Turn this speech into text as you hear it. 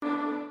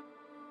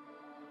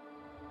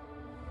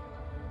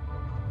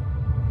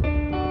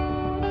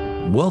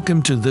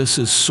Welcome to This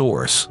is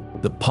Source,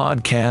 the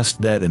podcast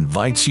that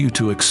invites you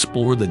to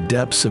explore the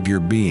depths of your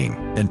being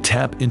and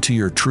tap into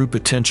your true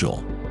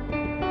potential.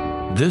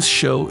 This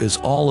show is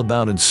all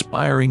about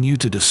inspiring you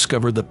to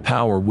discover the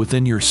power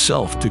within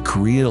yourself to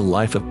create a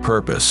life of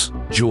purpose,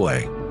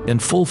 joy,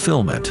 and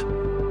fulfillment.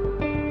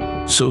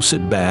 So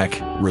sit back,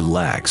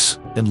 relax,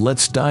 and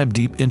let's dive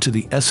deep into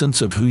the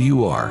essence of who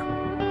you are.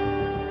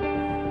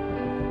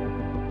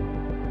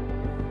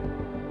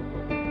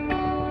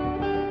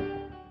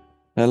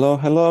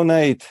 Hello,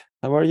 Nate.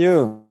 How are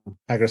you?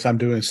 Hi, Chris. I'm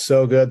doing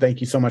so good.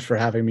 Thank you so much for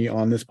having me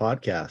on this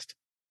podcast.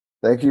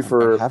 Thank you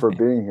for happy.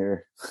 being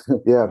here.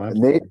 Yeah,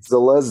 Nate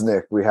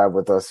Zeleznick we have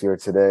with us here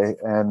today,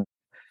 and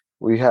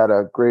we had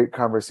a great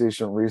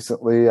conversation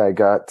recently. I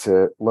got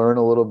to learn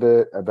a little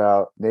bit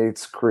about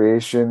Nate's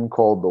creation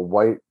called the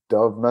White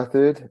Dove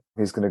Method.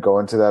 He's going to go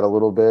into that a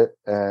little bit,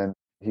 and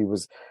he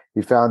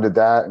founded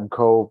that and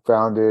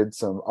co-founded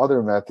some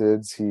other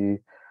methods. He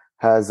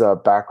has a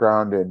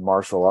background in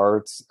martial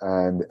arts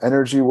and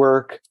energy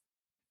work,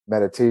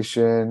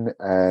 meditation,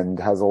 and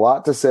has a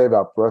lot to say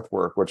about breath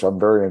work, which I'm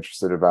very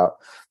interested about,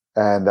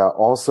 and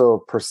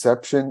also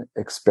perception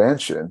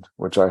expansion,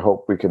 which I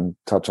hope we can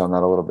touch on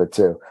that a little bit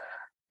too.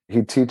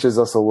 He teaches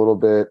us a little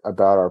bit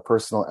about our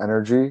personal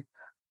energy,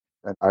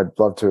 and I'd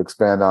love to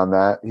expand on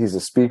that. He's a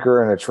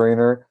speaker and a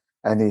trainer,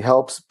 and he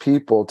helps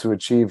people to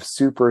achieve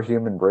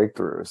superhuman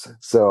breakthroughs.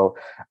 So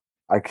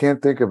I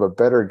can't think of a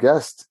better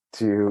guest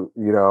to,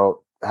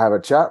 have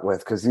a chat with,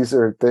 because these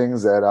are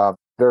things that I'm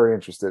very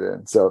interested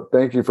in. So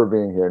thank you for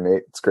being here,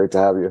 Nate. It's great to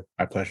have you.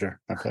 My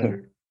pleasure.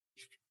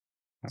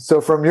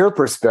 So from your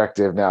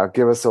perspective now,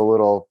 give us a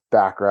little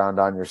background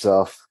on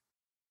yourself.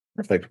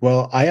 Perfect.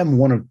 Well, I am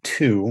one of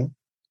two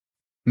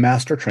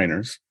master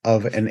trainers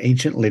of an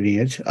ancient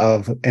lineage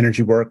of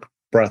energy work,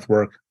 breath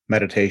work,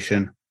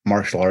 meditation,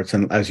 martial arts,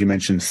 and as you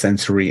mentioned,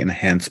 sensory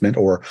enhancement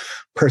or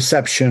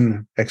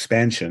perception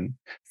expansion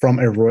from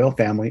a royal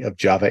family of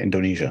Java,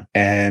 Indonesia.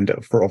 And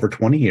for over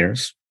 20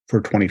 years, for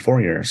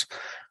 24 years,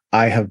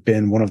 I have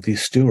been one of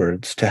these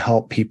stewards to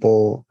help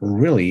people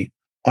really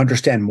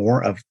understand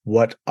more of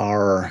what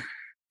our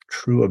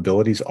true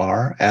abilities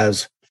are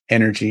as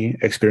energy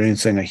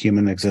experiencing a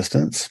human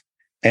existence,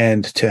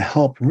 and to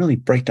help really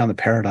break down the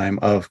paradigm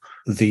of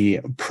the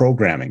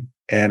programming.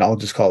 And I'll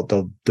just call it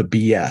the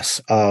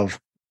BS of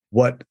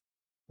what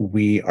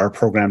we are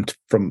programmed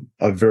from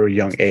a very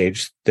young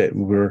age, that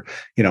we're,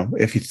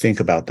 if you think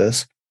about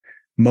this,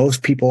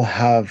 most people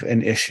have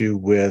an issue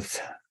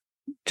with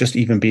just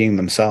even being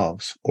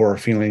themselves or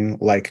feeling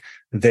like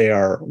they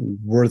are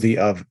worthy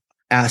of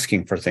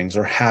asking for things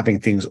or having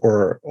things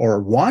or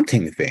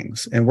wanting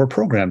things. And we're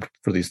programmed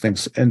for these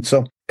things. And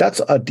so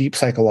that's a deep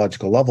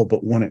psychological level.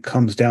 But when it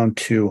comes down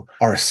to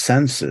our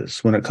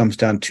senses, when it comes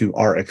down to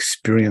our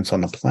experience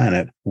on the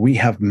planet, we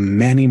have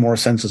many more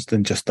senses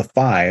than just the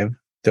 5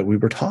 that we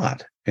were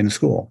taught in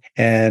school.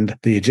 And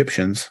the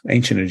Egyptians,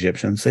 ancient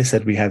Egyptians, they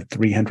said we had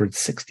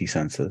 360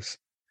 senses.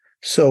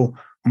 So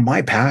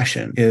my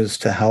passion is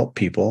to help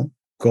people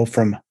go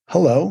from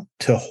hello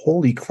to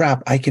holy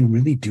crap, I can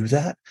really do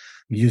that,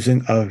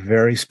 using a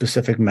very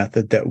specific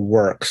method that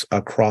works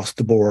across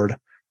the board,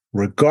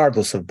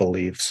 regardless of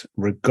beliefs,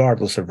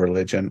 regardless of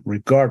religion,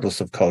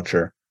 regardless of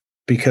culture,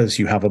 because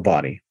you have a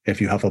body.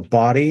 If you have a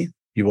body,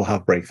 you will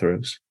have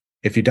breakthroughs.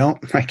 If you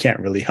don't, I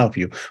can't really help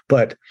you.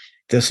 But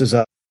this is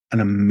an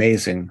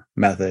amazing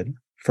method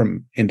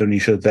from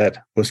Indonesia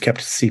that was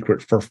kept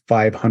secret for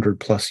 500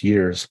 plus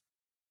years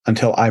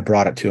until I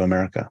brought it to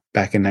America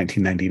back in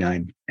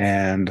 1999.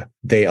 And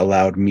they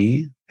allowed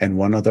me and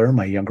one other,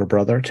 my younger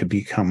brother, to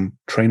become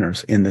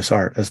trainers in this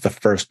art as the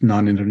first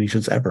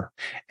non-Indonesians ever.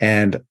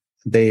 And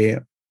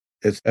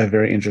it's a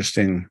very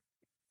interesting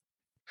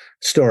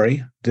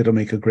story that'll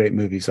make a great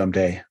movie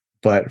someday.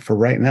 But for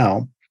right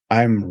now,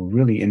 I'm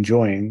really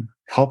enjoying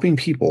helping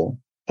people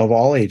of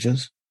all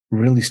ages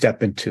really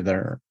step into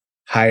their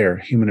higher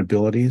human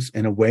abilities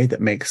in a way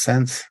that makes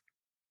sense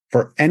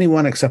for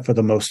anyone except for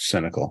the most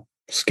cynical.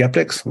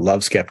 Skeptics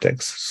love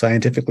skeptics.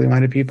 Scientifically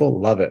minded people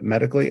love it.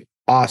 Medically,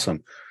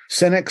 awesome.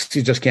 Cynics,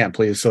 you just can't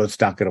please, so it's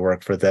not going to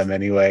work for them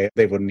anyway.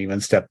 They wouldn't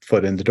even step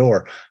foot in the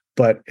door.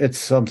 But it's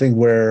something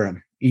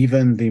where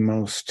even the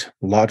most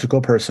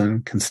logical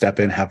person can step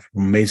in, have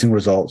amazing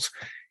results,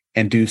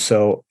 and do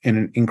so in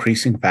an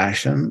increasing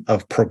fashion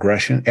of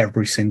progression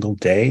every single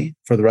day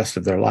for the rest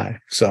of their life.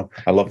 So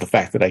I love the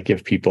fact that I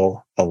give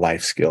people a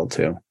life skill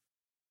too.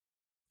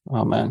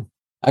 Oh man.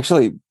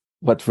 Actually,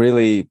 what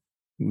really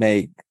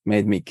made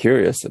me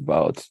curious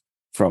about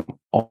from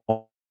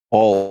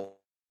all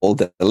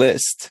the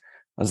list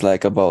was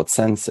about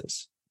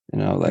senses,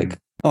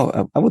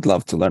 I would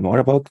love to learn more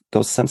about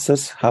those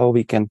senses, how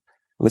we can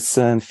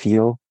listen,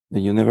 feel the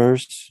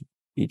universe,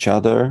 each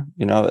other,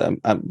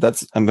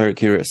 I'm very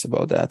curious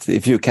about that.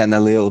 If you can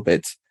a little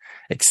bit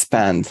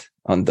expand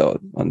on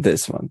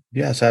this one.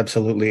 Yes,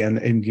 absolutely. And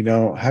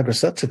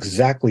Hagris, that's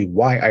exactly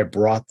why I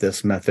brought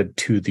this method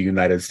to the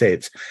United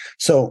States.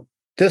 So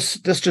this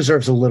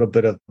deserves a little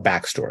bit of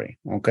backstory.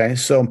 Okay.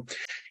 So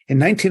in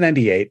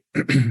 1998,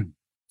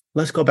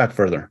 let's go back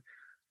further.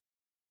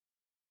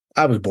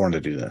 I was born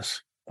to do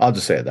this. I'll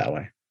just say it that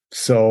way.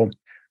 So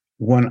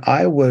when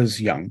I was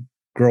young,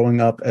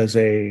 growing up as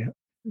a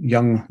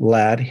young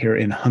lad here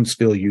in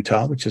Huntsville,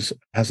 Utah, which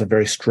has a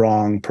very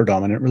strong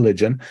predominant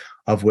religion,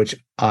 of which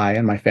I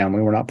and my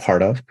family were not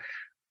part of,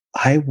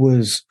 I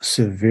was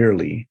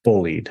severely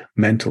bullied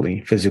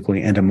mentally,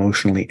 physically, and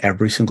emotionally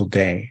every single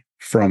day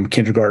from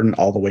kindergarten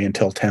all the way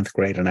until 10th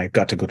grade. And I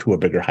got to go to a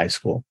bigger high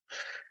school.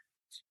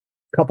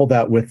 Couple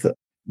that with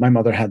my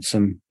mother had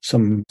some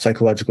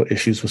psychological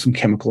issues with some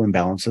chemical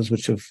imbalances,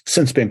 which have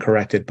since been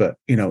corrected. But,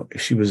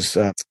 she was,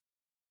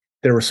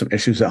 there were some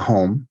issues at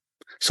home.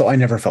 So I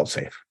never felt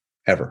safe,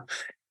 ever.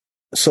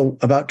 So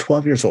about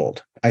 12 years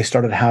old, I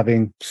started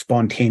having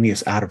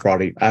spontaneous out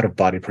of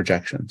body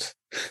projections.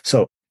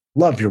 So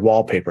love your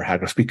wallpaper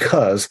hackers,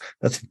 because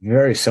that's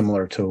very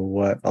similar to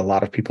what a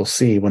lot of people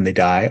see when they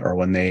die or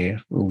when they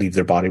leave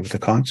their body with the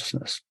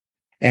consciousness.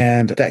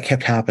 And that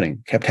kept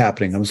happening.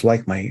 It was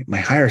like my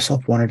higher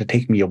self wanted to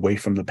take me away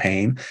from the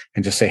pain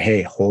and just say,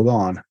 hey, hold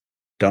on.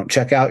 Don't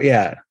check out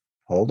yet.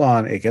 Hold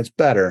on. It gets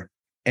better.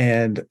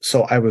 And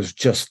so I was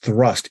just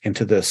thrust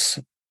into this,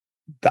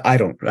 I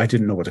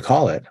didn't know what to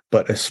call it,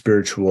 but a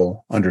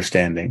spiritual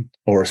understanding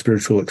or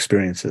spiritual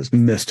experiences,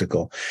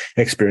 mystical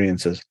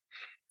experiences.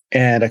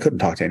 And I couldn't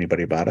talk to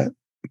anybody about it.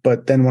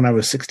 But then when I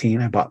was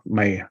 16, I bought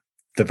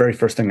the very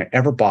first thing I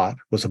ever bought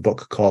was a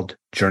book called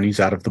Journeys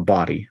Out of the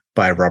Body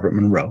by Robert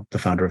Monroe, the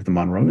founder of the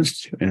Monroe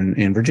Institute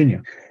in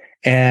Virginia.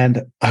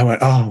 And I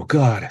went, oh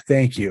God,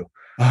 thank you.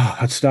 Oh,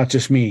 it's not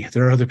just me.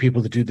 There are other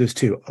people that do this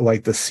too,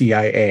 like the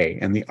CIA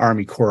and the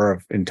Army Corps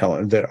of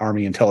the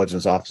Army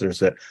intelligence officers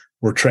that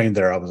were trained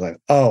there. I was like,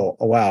 oh,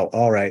 wow.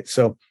 All right.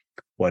 So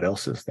what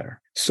else is there?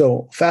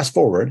 So fast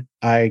forward,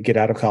 I get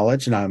out of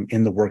college and I'm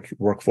in the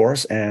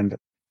workforce and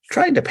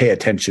trying to pay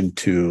attention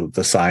to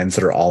the signs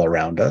that are all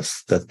around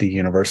us, that the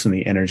universe and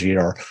the energy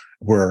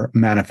we're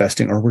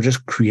manifesting or we're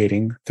just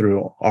creating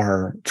through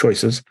our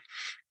choices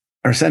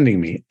are sending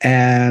me.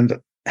 And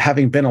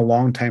having been a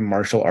longtime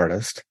martial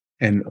artist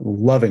and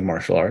loving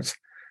martial arts,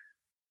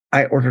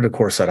 I ordered a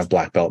course out of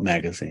Black Belt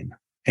magazine,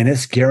 and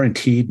it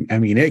guaranteed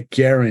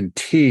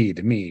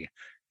me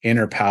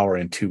inner power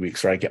in 2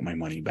 weeks, or I get my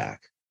money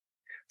back.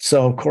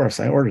 So of course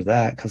I ordered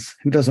that, because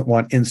who doesn't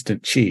want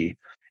instant chi?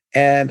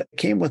 And it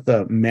came with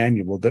a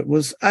manual that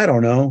was, I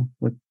don't know,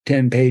 with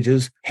 10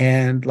 pages,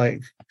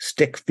 like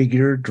stick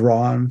figure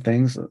drawn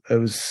things. It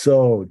was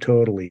so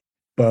totally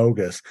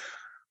bogus.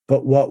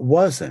 But what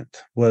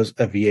wasn't was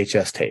a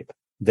VHS tape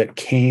that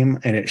came,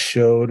 and it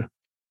showed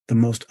the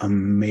most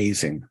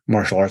amazing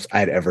martial arts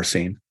I'd ever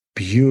seen.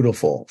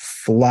 Beautiful,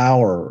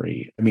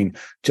 flowery. I mean,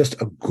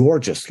 just a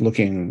gorgeous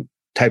looking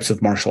types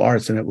of martial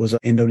arts. And it was an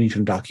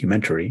Indonesian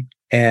documentary.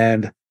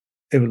 And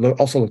it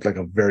also looked like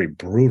a very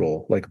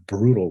brutal,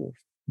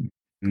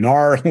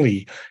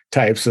 gnarly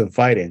types of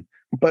fighting.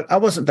 But I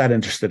wasn't that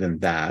interested in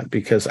that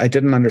because I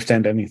didn't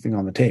understand anything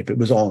on the tape. It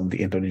was all in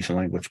the Indonesian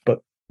language. But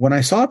when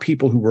I saw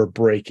people who were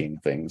breaking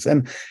things,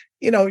 and,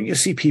 you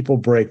see people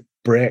break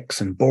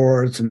bricks and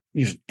boards and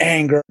use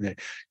anger, and they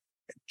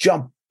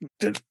jump.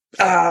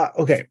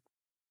 Okay.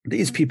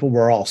 These people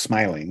were all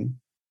smiling,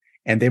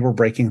 and they were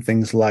breaking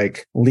things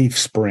like leaf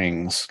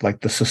springs, like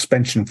the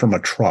suspension from a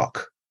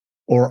truck,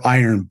 or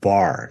iron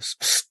bars,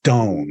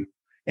 stone,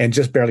 and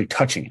just barely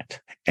touching it.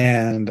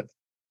 And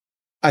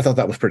I thought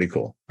that was pretty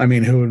cool. I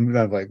mean, I'm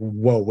like,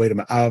 whoa, wait a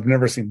minute. I've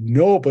never seen,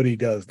 nobody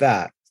does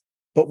that.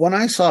 But when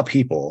I saw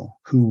people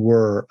who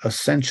were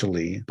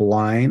essentially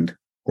blind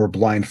or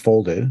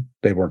blindfolded,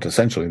 they were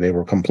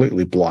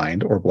completely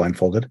blind or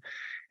blindfolded,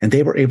 and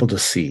they were able to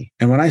see.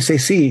 And when I say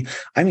see,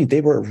 I mean,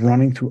 they were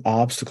running through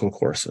obstacle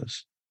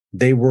courses.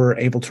 They were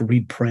able to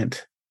read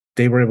print.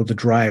 They were able to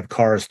drive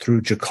cars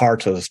through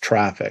Jakarta's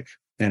traffic.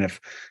 And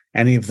if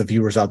any of the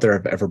viewers out there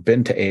have ever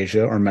been to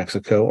Asia or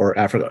Mexico or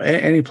Africa,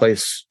 any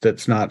place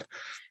that's not,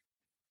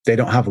 they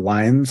don't have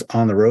lines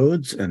on the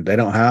roads and they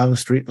don't have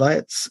street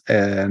lights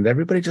and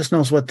everybody just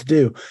knows what to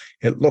do.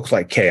 It looks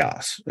like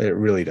chaos. It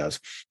really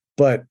does.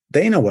 But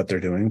they know what they're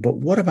doing. But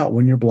what about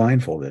when you're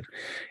blindfolded?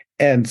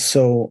 And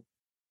so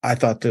I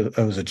thought that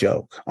it was a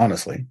joke,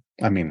 honestly.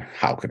 I mean,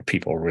 how could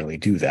people really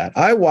do that?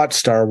 I watched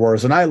Star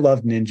Wars and I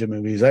loved ninja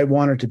movies. I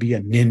wanted to be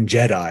a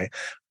ninja-Jedi.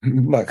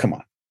 But come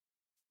on.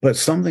 But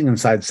something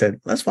inside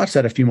said, let's watch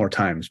that a few more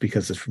times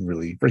because it's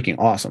really freaking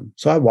awesome.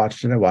 So I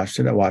watched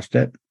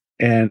it,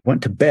 and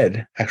went to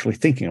bed actually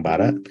thinking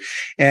about it.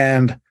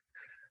 And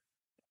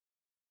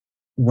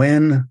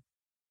when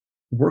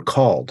we're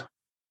called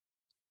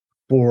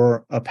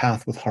for a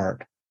path with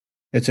heart,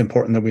 it's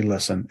important that we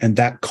listen. And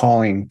that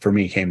calling for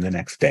me came the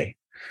next day.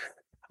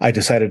 I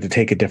decided to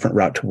take a different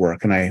route to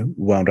work, and I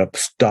wound up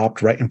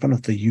stopped right in front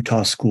of the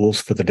Utah Schools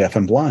for the Deaf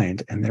and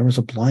Blind. And there was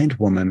a blind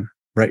woman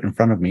right in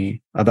front of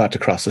me about to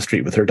cross the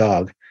street with her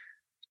dog.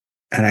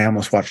 And I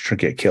almost watched her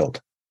get killed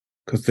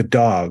because the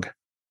dog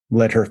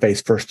led her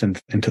face first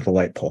into the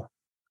light pole,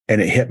 and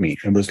it hit me.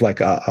 It was like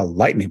a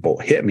lightning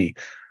bolt hit me.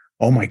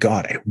 Oh my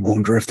God. I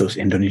wonder if those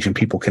Indonesian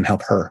people can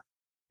help her.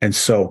 And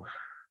so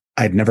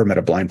I'd never met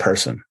a blind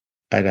person.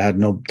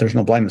 There's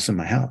no blindness in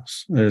my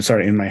house.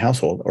 In my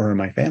household or in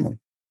my family.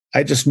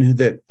 I just knew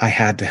that I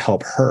had to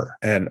help her.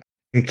 And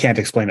I can't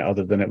explain it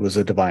other than it was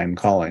a divine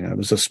calling. It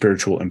was a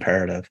spiritual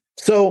imperative.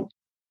 So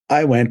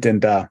I went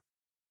and I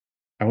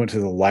went to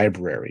the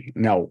library.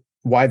 Now,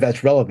 why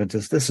that's relevant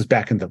is this is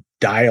back in the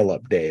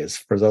dial-up days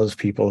for those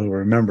people who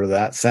remember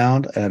that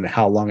sound and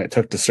how long it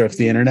took to surf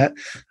the internet.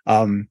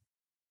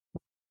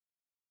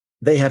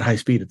 They had high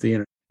speed at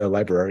the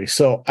library.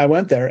 So I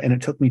went there and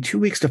it took me 2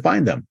 weeks to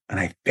find them. And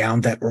I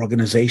found that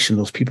organization,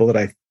 those people that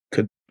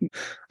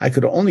I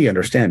could only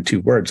understand 2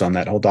 words on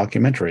that whole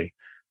documentary,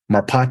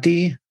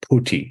 Merpati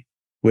Putih,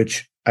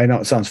 which I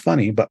know it sounds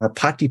funny, but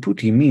Merpati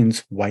Putih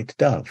means white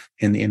dove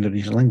in the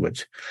Indonesian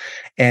language.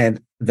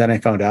 And then I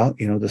found out,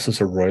 this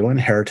is a royal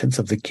inheritance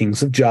of the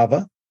kings of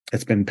Java.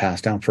 It's been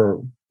passed down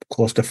for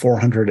close to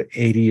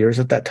 480 years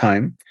at that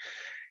time.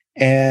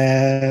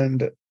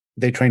 And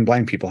they trained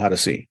blind people how to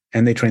see.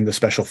 And they trained the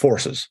special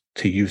forces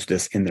to use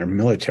this in their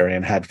military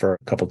and had for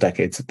a couple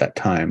decades at that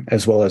time,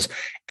 as well as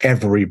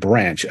every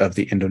branch of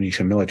the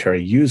Indonesian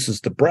military uses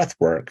the breath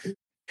work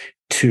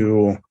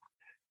to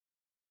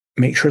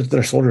make sure that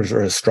their soldiers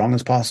are as strong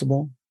as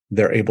possible.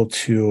 They're able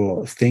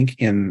to think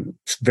in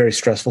very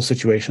stressful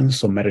situations.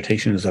 So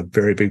meditation is a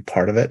very big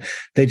part of it.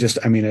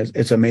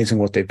 It's amazing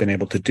what they've been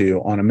able to do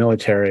on a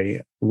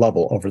military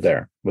level over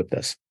there with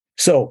this.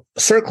 So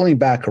circling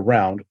back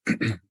around,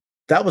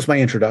 that was my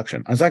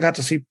introduction. As I got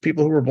to see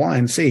people who were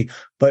blind see,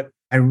 but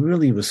I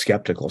really was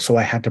skeptical. So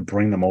I had to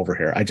bring them over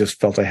here. I just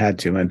felt I had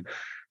to. And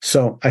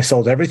so I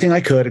sold everything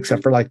I could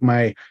except for like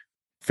my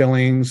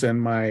fillings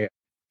and my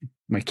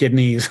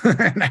kidneys.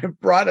 And I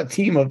brought a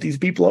team of these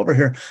people over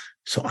here.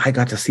 So I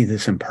got to see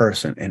this in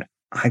person. And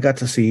I got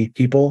to see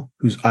people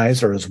whose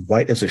eyes are as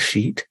white as a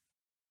sheet.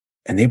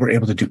 And they were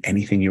able to do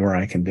anything you or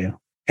I can do.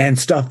 And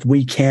stuff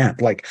we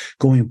can't, like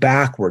going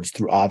backwards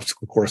through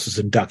obstacle courses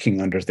and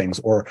ducking under things,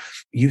 or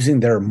using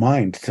their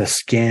mind to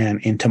scan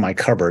into my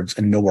cupboards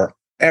and know where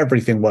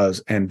everything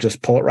was and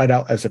just pull it right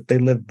out as if they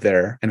lived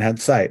there and had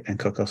sight and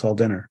cook us all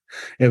dinner.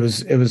 It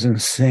was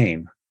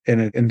insane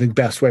in the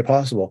best way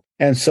possible.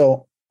 And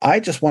so I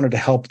just wanted to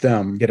help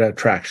them get a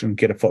traction,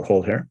 get a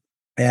foothold here.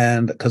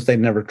 And because they'd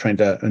never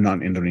trained a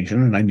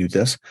non-Indonesian, and I knew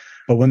this,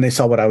 but when they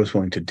saw what I was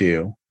willing to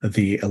do,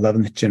 the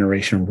 11th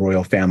generation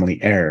royal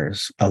family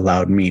heirs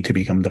allowed me to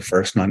become the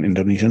first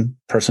non-Indonesian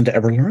person to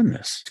ever learn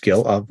this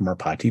skill of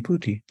Merpati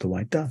Putih, the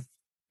white dove.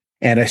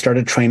 And I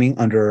started training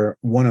under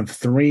one of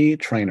 3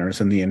 trainers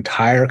in the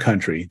entire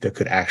country that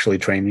could actually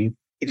train me.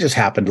 He just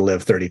happened to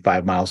live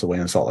 35 miles away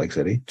in Salt Lake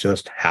City,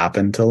 just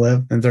happened to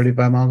live in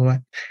 35 miles away.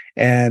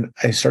 And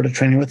I started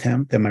training with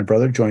him. Then my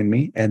brother joined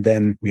me. And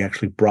then we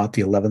actually brought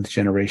the 11th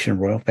generation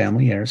royal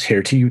family heirs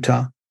here to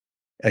Utah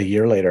a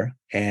year later.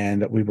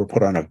 And we were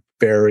put on a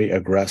very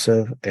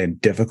aggressive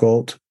and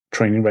difficult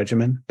training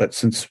regimen. But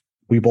since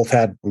we both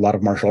had a lot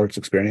of martial arts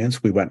experience,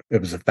 it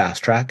was a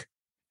fast track.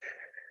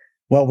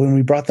 Well, when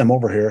we brought them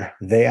over here,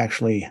 they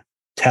actually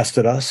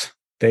tested us.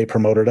 They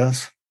promoted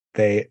us.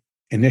 They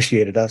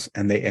initiated us,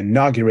 and they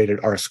inaugurated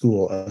our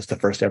school as the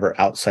first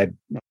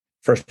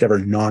ever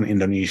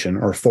non-Indonesian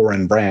or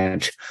foreign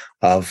branch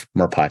of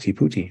Merpati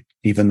Putih,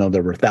 even though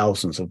there were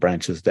thousands of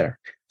branches there.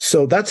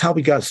 So that's how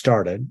we got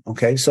started.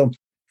 Okay. So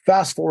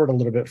fast forward a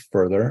little bit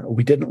further.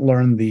 We didn't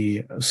learn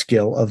the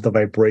skill of the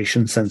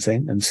vibration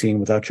sensing and seeing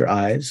without your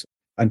eyes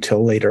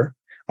until later.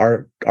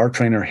 Our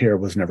trainer here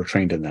was never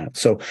trained in that.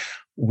 So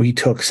we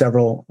took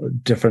several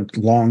different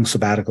long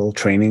sabbatical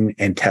training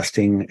and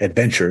testing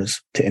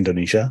adventures to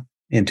Indonesia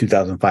in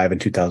 2005 and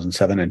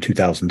 2007 and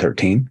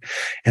 2013.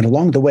 And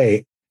along the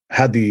way,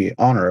 had the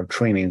honor of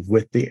training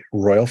with the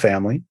royal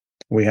family.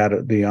 We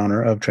had the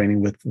honor of training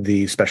with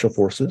the special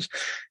forces,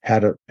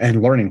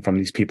 and learning from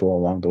these people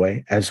along the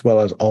way, as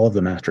well as all of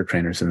the master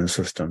trainers in the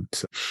system.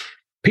 So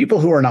people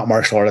who are not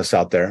martial artists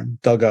out there,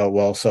 they'll go,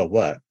 well, so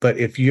what? But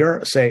if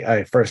you're, say,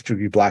 a first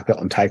degree black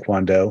belt in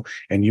Taekwondo,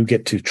 and you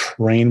get to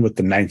train with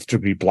the 9th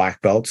degree black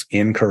belts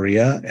in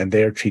Korea, and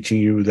they're teaching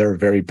you their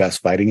very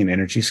best fighting and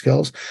energy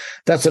skills,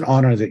 that's an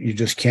honor that you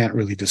just can't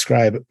really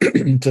describe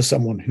to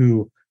someone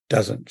who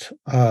doesn't.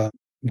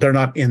 They're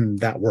not in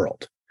that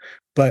world.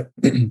 But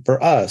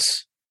for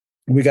us,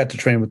 we got to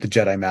train with the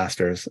Jedi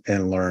Masters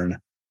and learn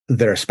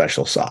their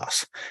special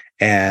sauce.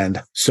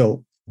 And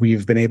so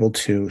we've been able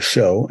to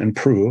show and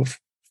prove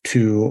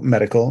to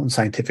medical and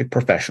scientific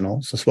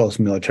professionals, as well as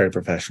military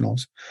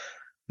professionals,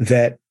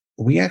 that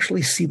we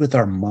actually see with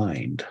our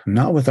mind,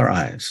 not with our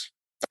eyes.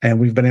 And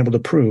we've been able to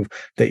prove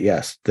that,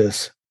 yes,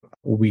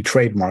 we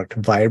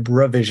trademarked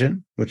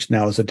VibraVision, which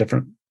now is a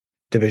different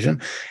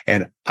division.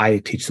 And I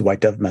teach the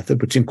White Dove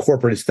method, which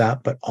incorporates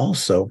that, but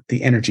also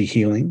the energy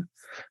healing,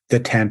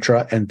 the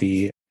Tantra, and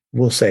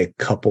we'll say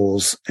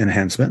couples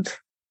enhancement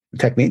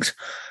techniques,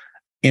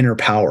 inner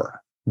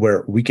power,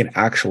 where we can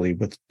actually,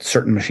 with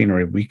certain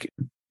machinery,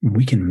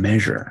 we can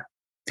measure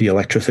the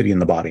electricity in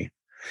the body.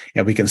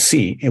 And we can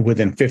see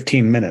within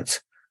 15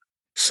 minutes,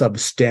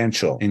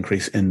 substantial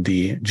increase in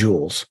the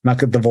joules, not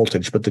the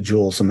voltage, but the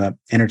joules and the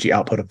energy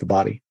output of the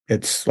body.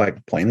 It's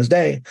like plain as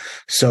day.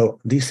 So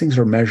these things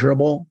are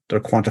measurable, they're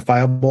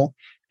quantifiable,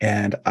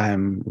 And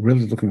I'm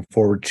really looking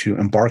forward to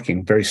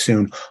embarking very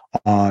soon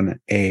on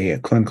a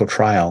clinical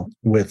trial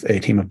with a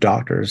team of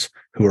doctors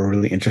who are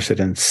really interested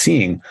in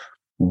seeing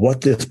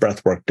what this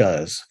breath work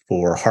does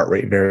for heart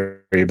rate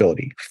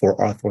variability, for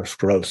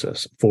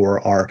atherosclerosis, for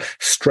our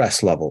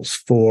stress levels,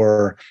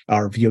 for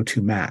our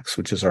VO2 max,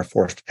 which is our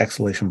forced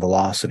exhalation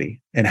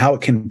velocity, and how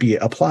it can be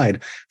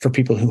applied for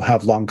people who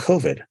have long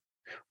COVID,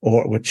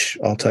 or which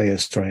I'll tell you a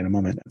story in a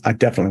moment. I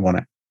definitely want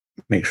to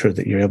make sure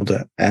that you're able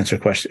to answer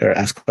questions or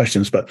ask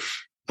questions, but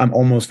I'm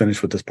almost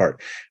finished with this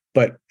part.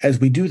 But as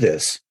we do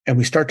this and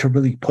we start to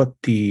really put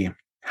the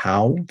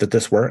how that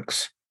this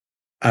works,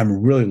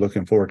 I'm really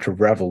looking forward to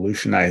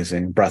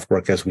revolutionizing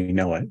breathwork as we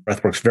know it.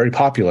 Breathwork's very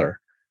popular,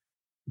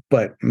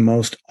 but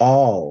most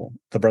all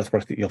the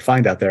breathwork that you'll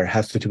find out there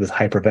has to do with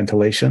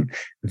hyperventilation.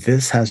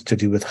 This has to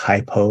do with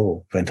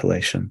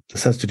hypoventilation.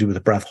 This has to do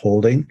with breath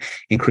holding,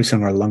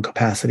 increasing our lung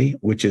capacity,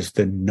 which is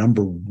the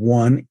number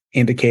one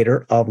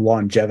indicator of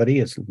longevity.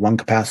 It's lung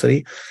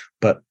capacity,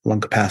 but lung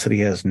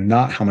capacity is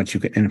not how much you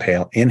can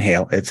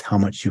inhale. It's how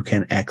much you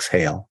can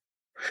exhale.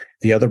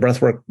 The other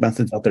breathwork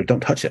methods out there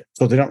don't touch it,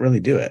 so they don't really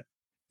do it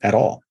at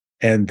all.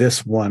 And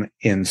this one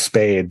in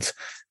spades,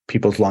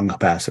 people's lung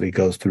capacity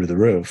goes through the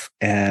roof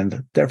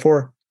and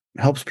therefore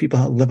helps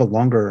people live a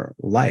longer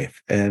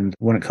life. And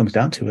when it comes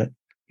down to it,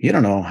 you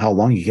don't know how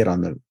long you get on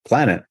the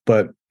planet,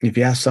 but if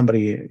you ask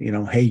somebody,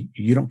 hey,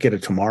 you don't get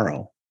it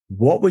tomorrow,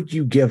 what would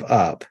you give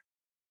up?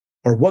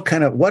 Or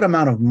what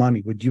amount of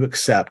money would you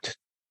accept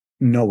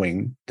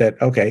knowing that,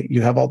 okay,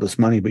 you have all this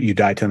money, but you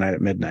die tonight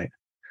at midnight?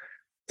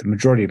 The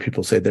majority of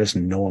people say there's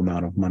no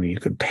amount of money you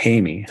could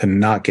pay me to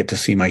not get to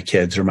see my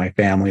kids or my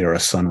family or a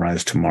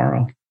sunrise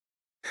tomorrow.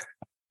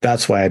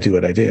 That's why I do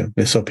what I do,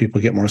 is so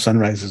people get more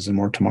sunrises and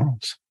more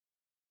tomorrows.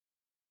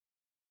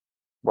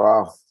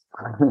 Wow.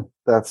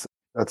 That's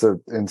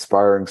an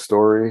inspiring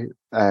story.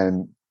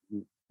 And,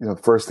 the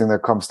first thing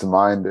that comes to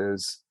mind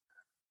is,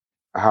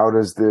 how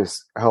does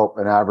this help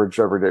an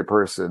average everyday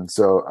person?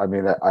 So, I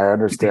mean, I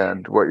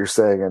understand what you're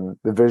saying and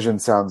the vision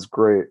sounds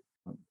great.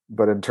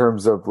 But in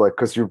terms of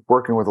because you're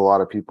working with a lot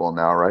of people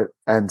now, right?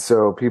 And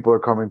so people are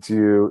coming to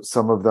you,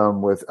 some of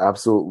them with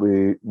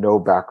absolutely no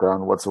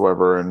background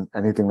whatsoever in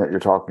anything that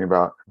you're talking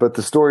about. But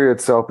the story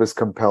itself is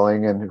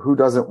compelling, and who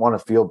doesn't want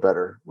to feel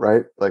better,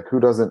 right? Who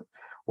doesn't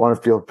want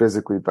to feel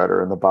physically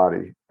better in the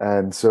body?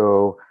 And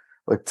so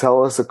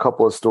tell us a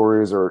couple of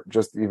stories, or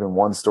just even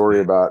one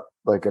story about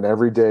an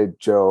everyday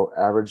Joe,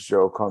 average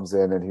Joe comes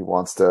in and he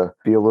wants to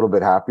be a little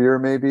bit happier,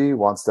 maybe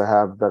wants to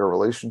have better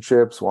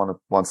relationships,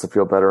 wants to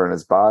feel better in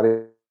his body.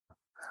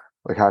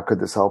 How could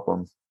this help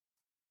him?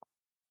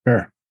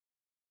 Sure.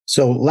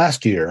 So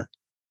last year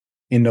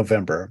in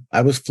November,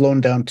 I was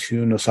flown down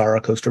to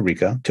Nosara, Costa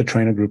Rica to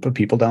train a group of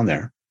people down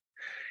there.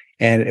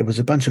 And it was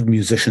a bunch of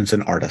musicians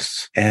and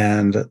artists,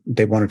 and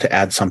they wanted to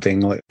add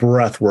something like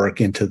breath work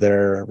into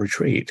their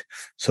retreat.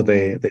 So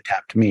they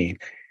tapped me.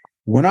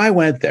 When I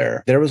went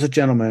there, there was a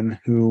gentleman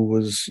who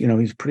was,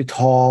 he's pretty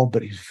tall,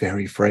 but he's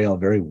very frail,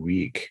 very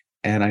weak.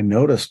 And I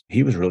noticed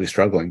he was really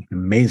struggling.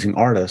 Amazing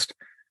artist,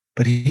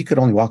 but he could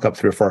only walk up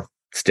 3 or 4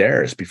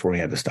 stairs before he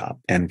had to stop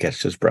and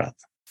catch his breath.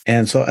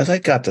 And so as I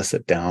got to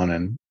sit down,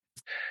 and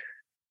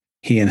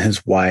he and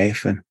his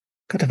wife, and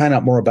got to find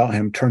out more about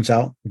him, turns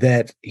out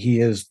that he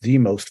is the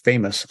most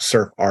famous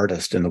surf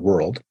artist in the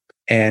world.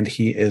 And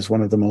he is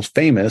one of the most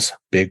famous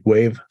big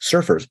wave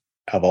surfers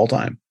of all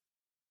time.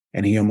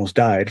 And he almost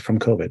died from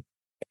COVID.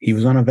 He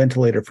was on a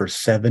ventilator for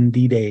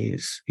 70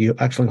 days. He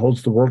actually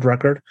holds the world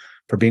record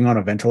for being on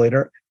a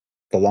ventilator,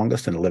 the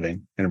longest in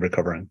living and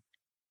recovering.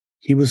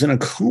 He was in a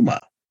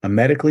coma, a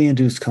medically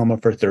induced coma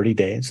for 30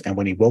 days. And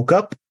when he woke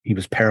up, he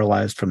was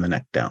paralyzed from the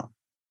neck down.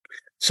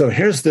 So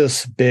here's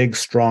this big,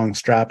 strong,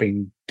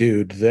 strapping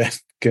dude that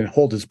can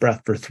hold his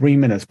breath for 3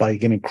 minutes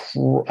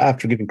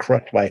after getting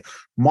crushed by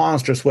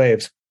monstrous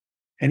waves.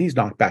 And he's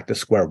knocked back to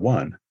square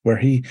one, where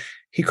he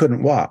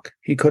couldn't walk.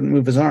 He couldn't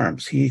move his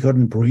arms. He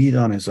couldn't breathe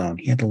on his own.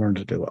 He had to learn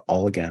to do it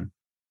all again.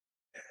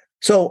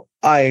 So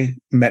I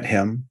met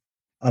him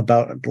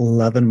about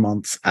 11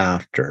 months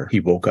after he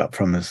woke up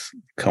from his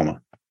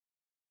coma.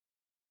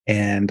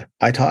 And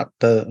I taught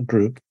the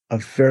group a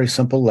very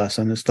simple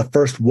lesson. It's the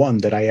first one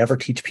that I ever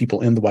teach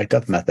people in the White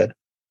Dove method.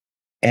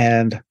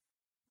 And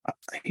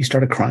he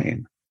started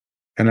crying.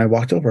 And I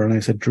walked over and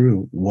I said,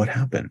 "Drew, what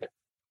happened?"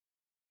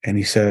 And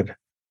he said,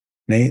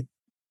 "Nate,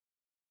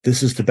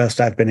 this is the best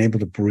I've been able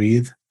to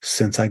breathe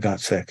since I got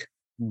sick."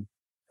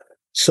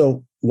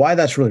 So why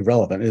that's really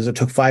relevant is it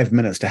took 5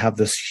 minutes to have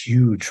this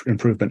huge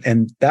improvement.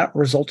 And that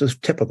result is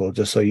typical,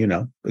 just so you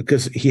know,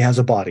 because he has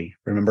a body.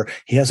 Remember,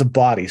 he has a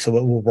body, so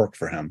it will work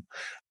for him.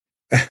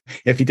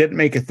 If he didn't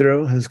make it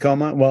through his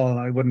coma, well,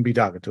 I wouldn't be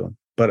talking to him.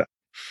 But,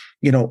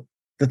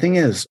 the thing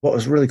is, what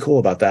was really cool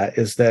about that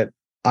is that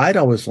I'd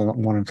always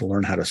wanted to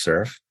learn how to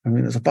surf. I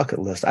mean, it's a bucket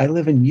list. I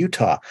live in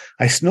Utah.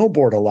 I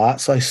snowboard a lot,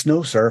 so I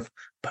snow surf.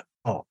 But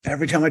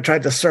every time I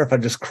tried to surf,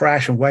 I'd just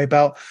crash and wipe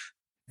out.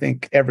 I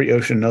think every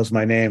ocean knows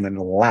my name and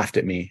laughed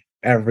at me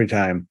every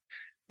time.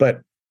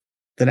 But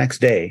the next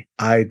day,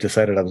 I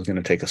decided I was going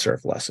to take a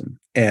surf lesson.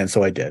 And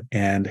so I did.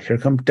 And here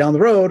comes down the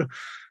road,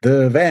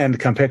 the van to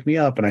come pick me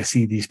up. And I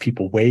see these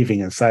people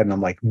waving inside. And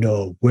I'm like,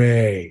 no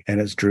way.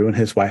 And it's Drew and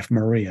his wife,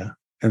 Maria.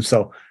 And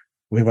so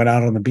we went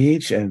out on the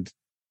beach and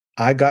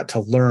I got to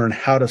learn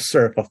how to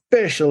surf,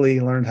 officially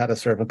learned how to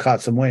surf and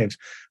caught some waves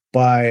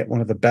by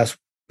one of the best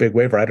big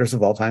wave riders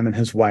of all time and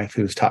his wife,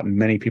 who's taught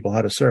many people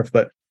how to surf.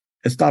 But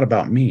it's not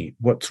about me.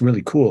 What's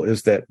really cool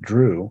is that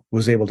Drew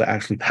was able to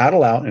actually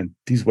paddle out, and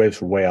these waves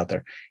were way out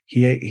there.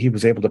 He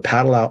was able to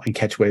paddle out and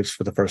catch waves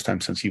for the first time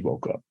since he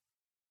woke up.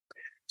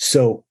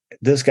 So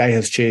this guy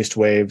has chased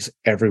waves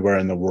everywhere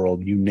in the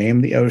world. You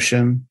name the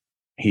ocean,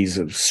 he's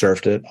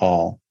surfed it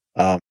all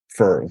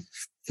for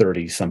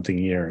 30 something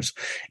years.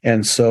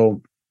 And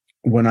so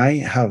when I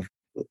have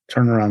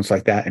turnarounds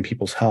like that in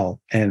people's health,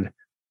 and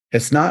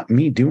it's not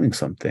me doing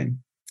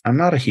something, I'm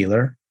not a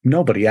healer.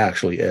 Nobody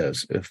actually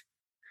is.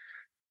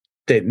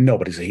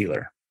 Nobody's a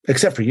healer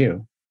except for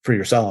you, for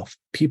yourself.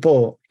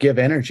 People give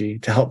energy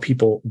to help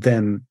people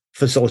then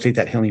facilitate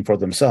that healing for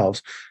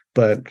themselves.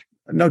 But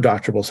no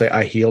doctor will say,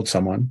 I healed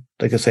someone.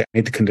 They can say, I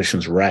made the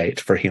conditions right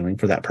for healing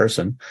for that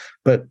person,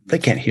 but they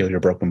can't heal your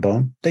broken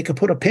bone. They could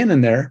put a pin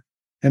in there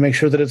and make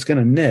sure that it's going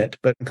to knit,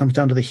 but it comes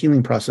down to the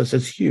healing process.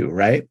 It's you,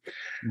 right?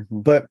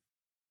 Mm-hmm. But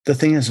the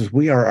thing is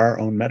we are our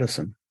own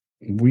medicine.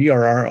 We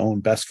are our own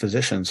best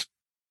physicians.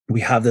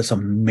 We have this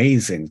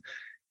amazing,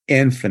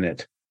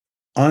 infinite,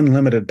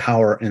 unlimited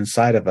power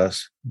inside of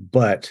us.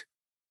 But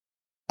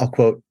I'll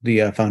quote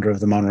the founder of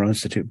the Monroe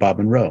Institute, Bob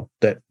Monroe,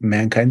 that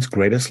mankind's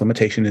greatest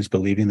limitation is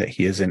believing that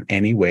he is in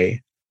any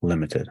way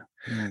limited.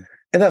 Mm.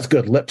 And that's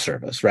good lip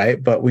service,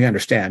 right? But we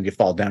understand you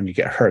fall down, you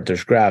get hurt,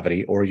 there's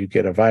gravity, or you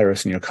get a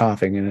virus and you're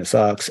coughing and it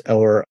sucks,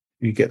 or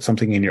you get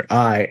something in your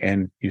eye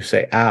and you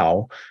say,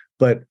 ow.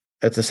 But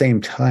at the same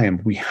time,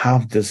 we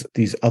have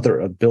these other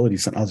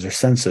abilities and other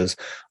senses,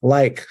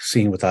 like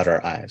seeing without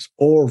our eyes,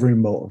 or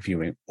remote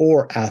viewing,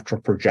 or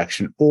astral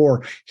projection,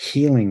 or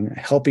healing,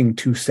 helping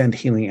to send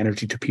healing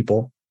energy to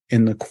people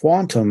in the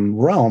quantum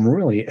realm,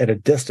 really at a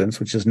distance,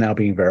 which is now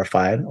being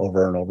verified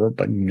over and over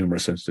by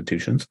numerous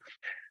institutions,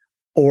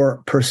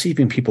 or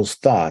perceiving people's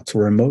thoughts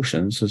or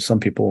emotions, as some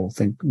people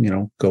think,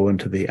 go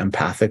into the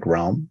empathic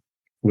realm,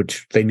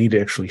 which they need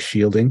actually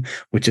shielding,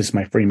 which is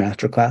my free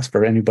masterclass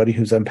for anybody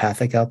who's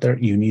empathic out there.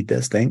 You need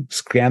this thing.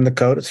 Scan the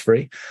code. It's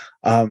free.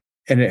 And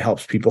it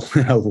helps people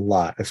a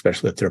lot,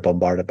 especially if they're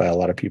bombarded by a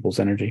lot of people's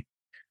energy.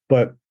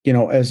 But,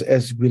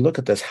 as we look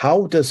at this,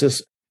 how does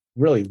this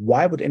really,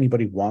 why would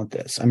anybody want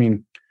this? I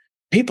mean,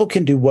 people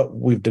can do what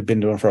we've been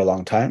doing for a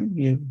long time.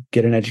 You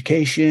get an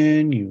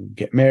education, you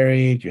get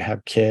married, you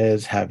have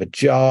kids, have a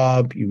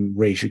job, you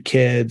raise your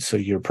kids. So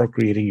you're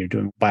procreating, you're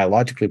doing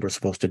biologically what we're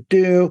supposed to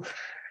do.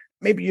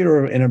 Maybe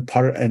you're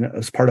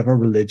as part of a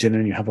religion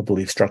and you have a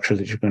belief structure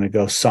that you're going to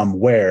go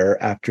somewhere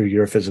after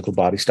your physical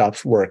body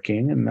stops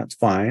working, and that's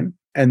fine.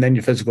 And then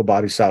your physical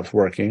body stops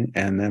working,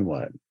 and then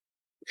what?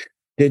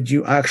 Did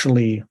you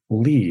actually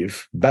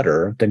leave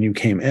better than you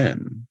came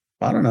in?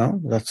 I don't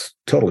know. That's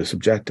totally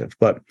subjective.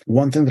 But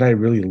one thing that I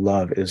really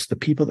love is the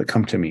people that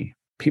come to me,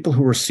 people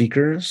who are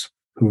seekers,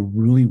 who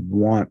really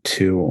want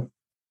to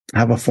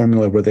have a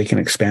formula where they can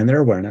expand their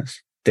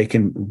awareness. They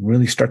can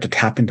really start to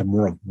tap into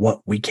more of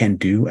what we can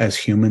do as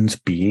humans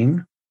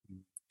being.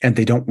 And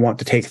they don't want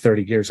to take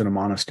 30 years in a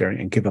monastery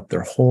and give up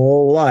their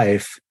whole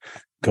life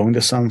going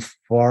to some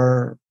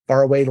far,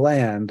 far away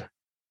land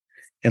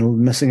and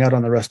missing out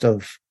on the rest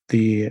of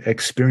the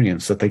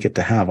experience that they get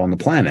to have on the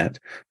planet.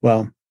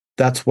 Well,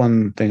 that's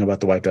one thing about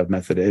the White Dove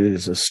method. It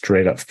is a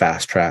straight up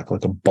fast track,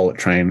 like a bullet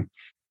train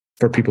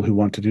for people who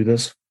want to do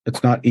this.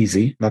 It's not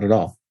easy, not at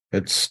all.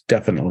 It's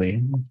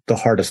definitely the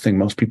hardest thing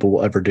most people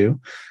will ever do.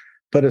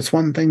 But it's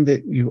one thing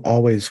that you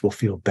always will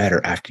feel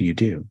better after you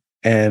do.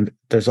 And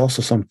there's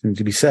also something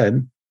to be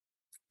said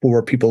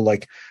for people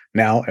like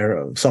now,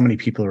 so many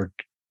people are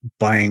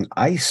buying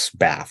ice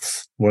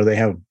baths where they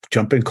have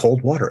jump in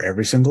cold water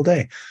every single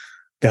day.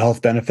 The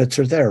health benefits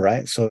are there,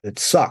 right? So it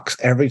sucks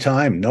every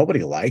time.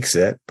 Nobody likes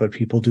it, but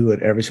people do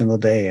it every single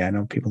day. I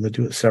know people that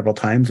do it several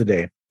times a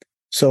day.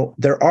 So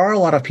there are a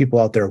lot of people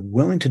out there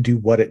willing to do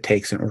what it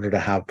takes in order to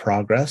have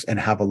progress and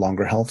have a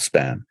longer health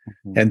span.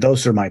 Mm-hmm. And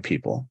those are my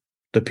people.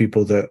 The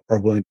people that are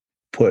willing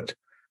to put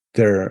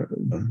their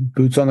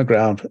boots on the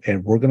ground,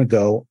 and we're going to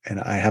go. And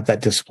I have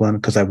that discipline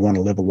because I want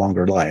to live a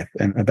longer life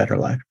and a better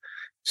life.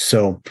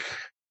 So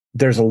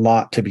there's a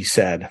lot to be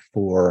said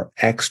for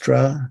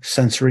extra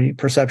sensory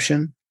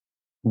perception,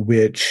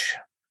 which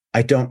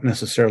I don't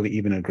necessarily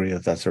even agree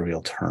that that's a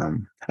real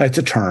term. It's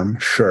a term,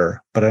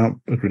 sure, but I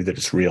don't agree that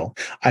it's real.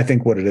 I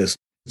think what it is,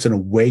 it's an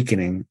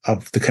awakening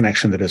of the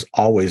connection that is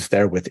always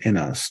there within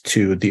us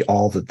to the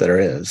all that there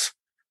is.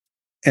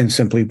 And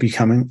simply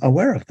becoming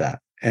aware of that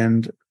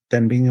and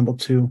then being able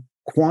to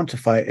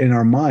quantify in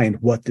our mind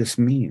what this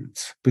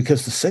means,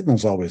 because the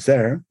signal's always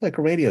there, like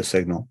a radio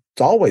signal.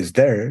 It's always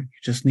there. You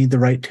just need the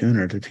right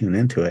tuner to tune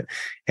into it.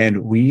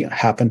 And we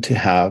happen to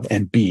have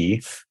and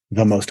be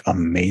the most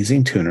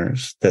amazing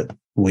tuners that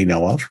we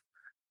know of.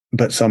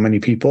 But so many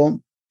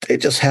people, they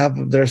just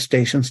have their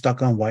station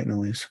stuck on white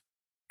noise.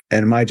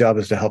 And my job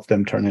is to help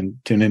them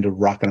tune into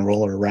rock and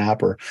roll or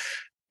rap or,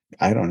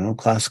 I don't know,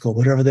 classical,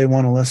 whatever they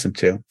want to listen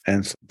to.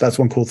 And so that's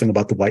one cool thing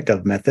about the White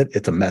Dove method.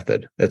 It's a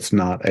method. It's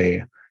not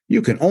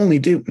you can only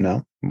do.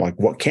 No, I'm like,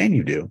 what can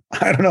you do?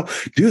 I don't know.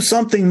 Do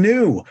something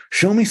new.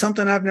 Show me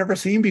something I've never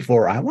seen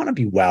before. I want to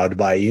be wowed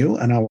by you.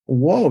 And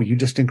whoa, you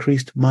just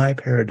increased my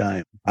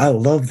paradigm. I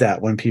love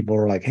that when people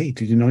are like, hey,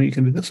 did you know you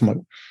can do this? I'm like,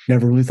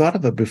 never really thought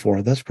of it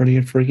before. That's pretty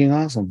freaking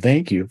awesome.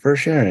 Thank you for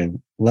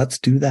sharing. Let's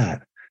do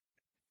that.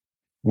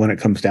 When it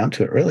comes down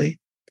to it, really,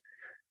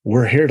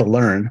 we're here to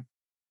learn,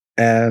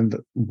 and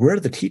we're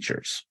the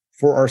teachers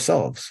for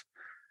ourselves.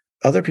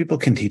 Other people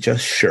can teach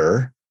us,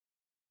 sure,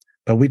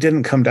 but we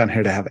didn't come down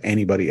here to have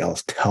anybody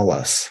else tell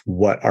us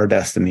what our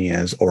destiny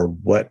is or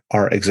what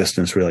our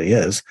existence really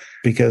is,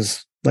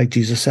 because like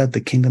Jesus said,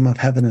 the kingdom of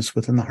heaven is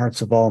within the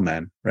hearts of all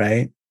men,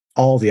 right?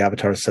 All the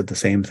avatars said the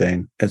same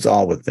thing. It's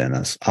all within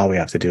us. All we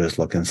have to do is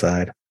look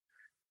inside.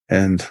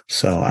 And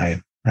so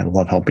I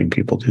love helping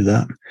people do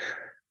that.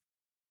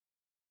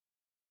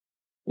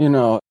 You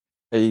know,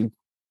 I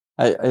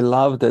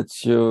love that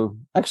you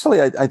actually,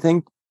 I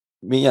think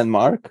me and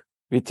Mark,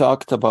 we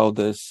talked about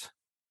this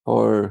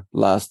for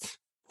last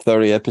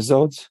 30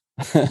 episodes.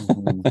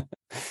 Mm-hmm.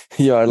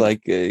 You are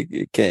like,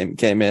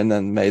 came in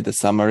and made a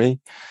summary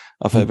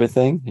of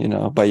everything, you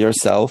know, by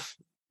yourself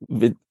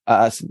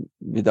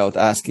without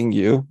asking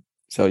you.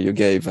 So you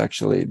gave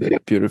actually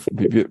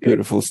the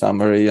beautiful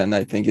summary. And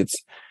I think it's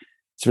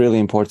really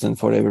important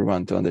for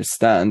everyone to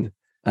understand.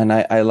 And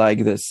I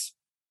like this.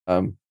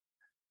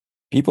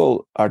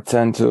 People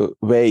tend to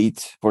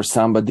wait for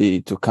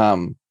somebody to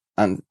come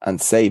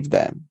and save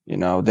them. You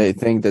know, they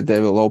think that they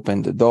will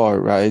open the door,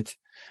 right?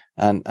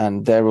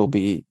 And there will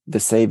be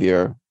the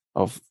savior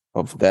of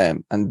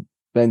them. And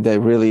when they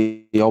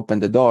really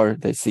open the door,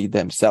 they see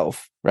themselves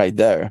right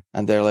there.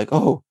 And they're like,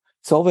 oh,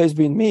 it's always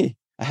been me.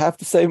 I have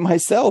to save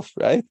myself,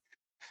 right?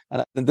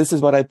 And this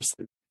is what I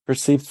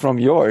perceived from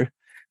your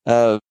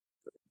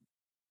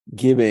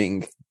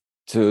giving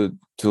to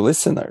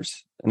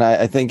listeners. And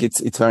I think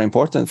it's very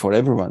important for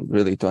everyone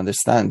really to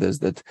understand is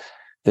that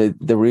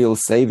the real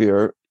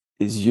savior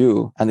is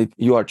you, and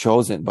you are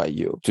chosen by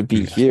you to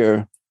be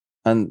here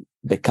and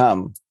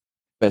become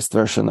best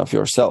version of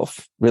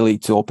yourself, really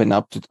to open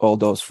up to all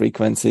those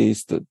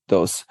frequencies, to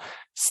those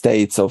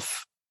states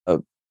of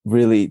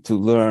really to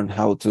learn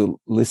how to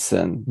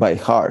listen by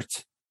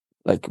heart,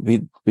 like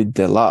with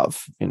the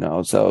love, you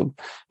know. So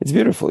it's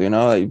beautiful, you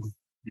know.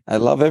 I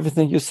love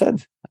everything you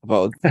said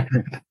about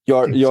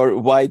your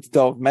White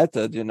Dove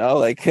method, you know,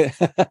 like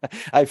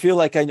I feel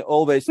like I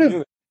always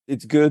knew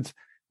it's good.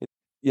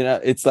 You know,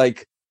 it's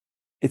like,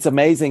 it's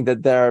amazing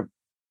that there are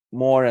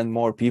more and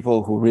more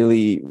people who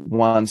really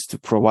wants to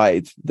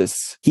provide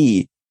this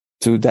key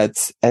to that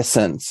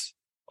essence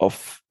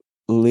of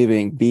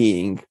living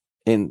being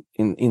in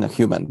a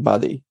human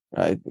body,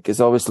 right?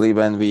 Because obviously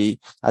when we,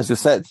 as you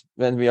said,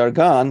 when we are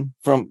gone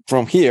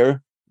from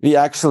here, we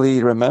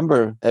actually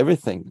remember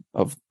everything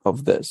of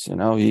this, you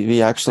know,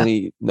 we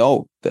actually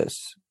know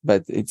this,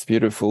 but it's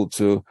beautiful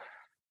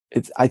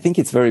I think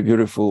it's very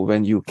beautiful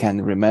when you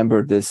can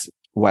remember this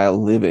while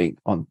living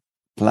on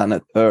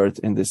planet Earth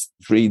in this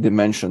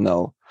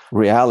 3-dimensional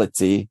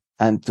reality,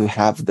 and to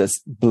have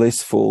this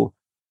blissful,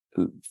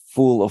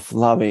 full of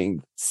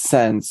loving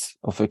sense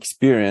of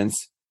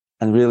experience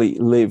and really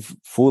live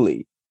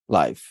fully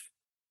life.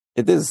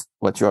 It is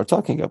what you are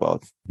talking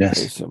about.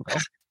 Yes.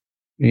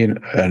 You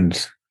know,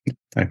 and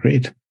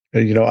agreed.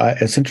 You know,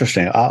 it's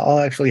interesting. I'll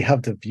actually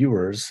have the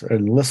viewers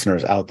and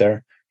listeners out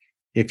there.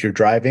 If you're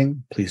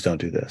driving, please don't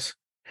do this.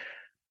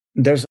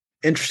 There's an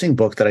interesting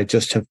book that I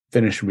just have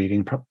finished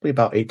reading probably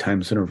about 8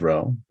 times in a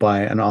row by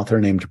an author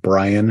named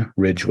Brian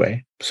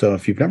Ridgway. So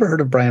if you've never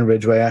heard of Brian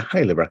Ridgway, I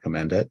highly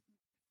recommend it.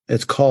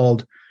 It's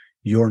called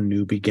Your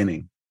New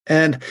Beginning.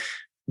 And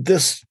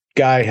this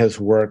guy has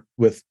worked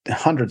with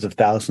hundreds of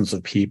thousands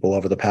of people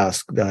over the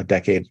past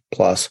decade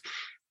plus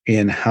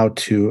in how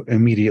to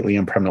immediately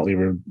and permanently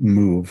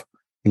remove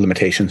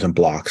limitations and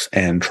blocks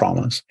and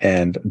traumas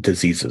and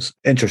diseases.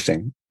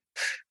 Interesting.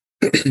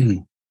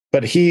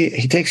 But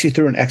he takes you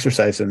through an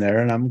exercise in there,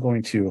 and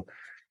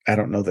I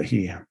don't know that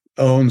he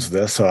owns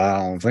this, so I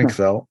don't think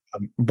so.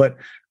 But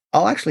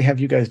I'll actually have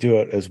you guys do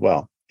it as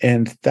well.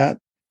 And that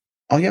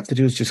all you have to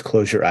do is just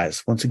close your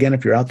eyes. Once again,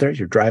 if you're out there,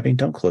 you're driving,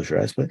 don't close your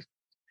eyes, please.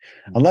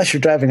 Unless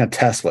you're driving a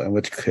Tesla, in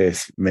which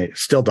case,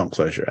 still don't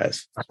close your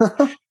eyes.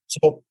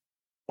 So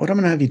what I'm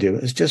going to have you do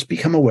is just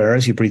become aware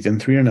as you breathe in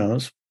through your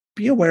nose.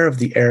 Be aware of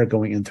the air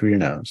going in through your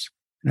nose.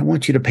 And I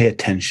want you to pay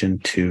attention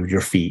to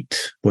your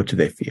feet. What do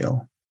they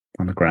feel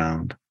on the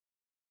ground?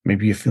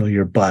 Maybe you feel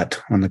your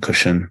butt on the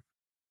cushion.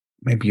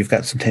 Maybe you've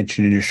got some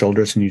tension in your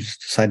shoulders and you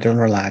just decide to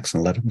relax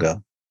and let them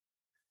go.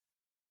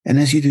 And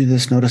as you do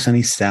this, notice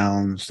any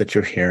sounds that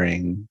you're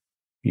hearing.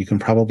 You can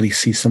probably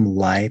see some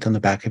light on the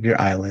back of your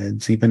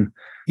eyelids. Even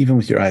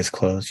with your eyes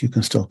closed, you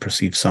can still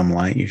perceive some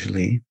light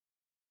usually.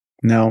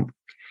 Now,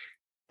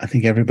 I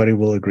think everybody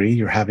will agree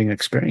you're having an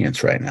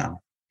experience right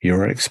now.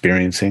 You're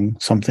experiencing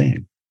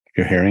something.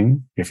 You're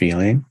hearing, you're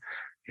feeling,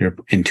 you're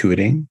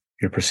intuiting,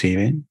 you're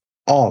perceiving.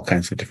 all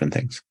kinds of different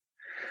things.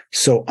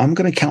 So I'm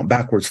going to count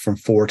backwards from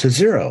 4 to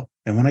 0.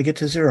 And when I get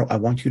to 0, I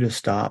want you to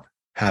stop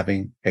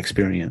having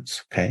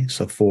experience. Okay.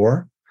 So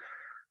 4,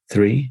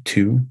 3,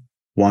 2,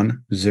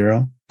 1,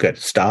 0. Good.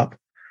 Stop.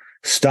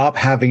 Stop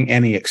having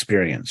any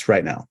experience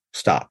right now.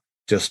 Stop.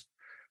 Just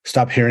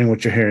stop hearing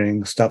what you're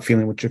hearing. Stop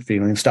feeling what you're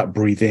feeling. Stop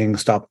breathing.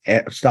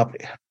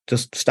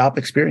 Just stop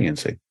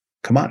experiencing.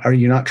 Come on. Are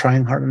you not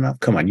trying hard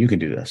enough? Come on. You can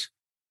do this.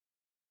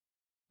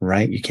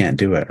 Right? You can't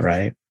do it.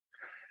 Right?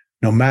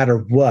 No matter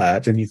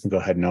what, and you can go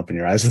ahead and open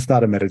your eyes. It's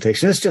not a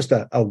meditation. It's just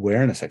an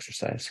awareness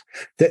exercise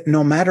that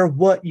no matter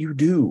what you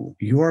do,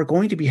 you are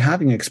going to be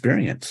having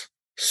experience.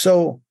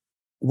 So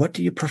what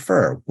do you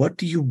prefer? What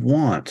do you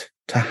want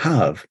to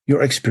have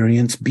your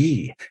experience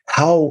be?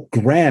 How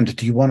grand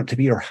do you want it to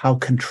be, or how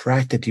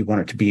contracted do you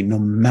want it to be? No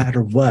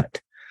matter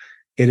what,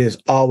 it is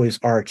always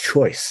our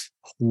choice.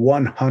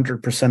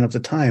 100% of the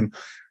time,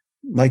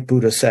 like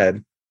Buddha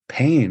said,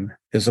 pain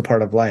is a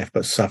part of life,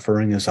 but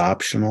suffering is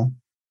optional.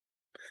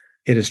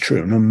 It is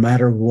true. No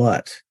matter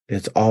what,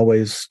 it's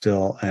always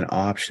still an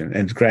option.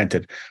 And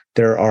granted,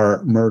 there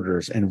are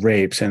murders and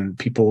rapes and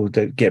people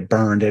that get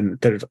burned, and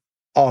there's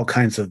all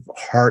kinds of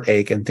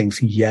heartache and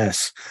things.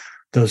 Yes,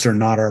 those are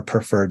not our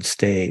preferred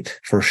state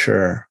for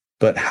sure.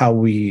 But how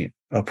we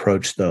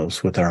approach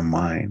those with our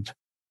mind,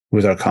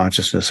 with our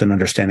consciousness, and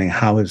understanding,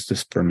 how is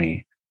this for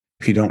me?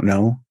 If you don't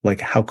know, like,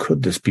 how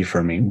could this be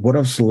for me? What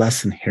is the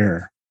lesson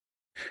here?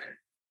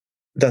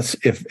 That's,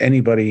 if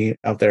anybody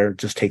out there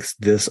just takes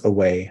this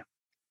away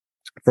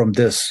from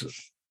this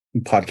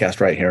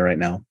podcast right here, right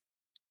now,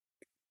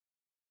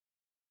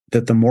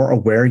 that the more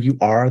aware you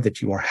are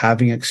that you are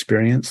having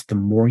experience, the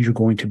more you're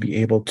going to be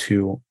able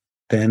to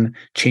then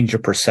change your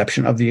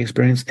perception of the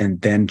experience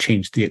and then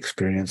change the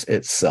experience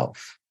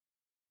itself.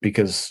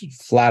 Because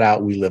flat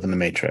out, we live in the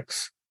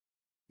matrix.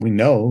 We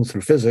know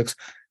through physics,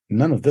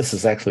 none of this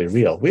is actually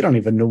real. We don't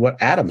even know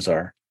what atoms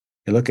are.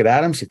 You look at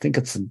atoms, you think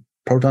it's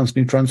protons,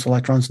 neutrons,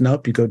 electrons.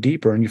 Nope, you go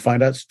deeper and you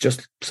find out it's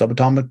just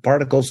subatomic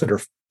particles that are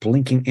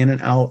blinking in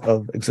and out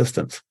of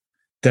existence.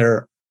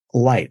 They're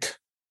light.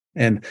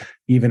 And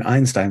even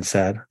Einstein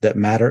said that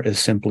matter is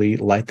simply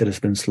light that has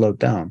been slowed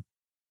down.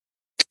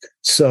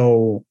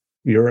 So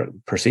you're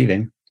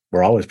perceiving.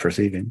 We're always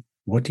perceiving.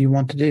 What do you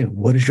want to do?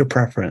 What is your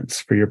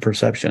preference for your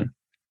perception?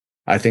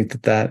 I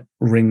think that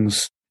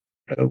rings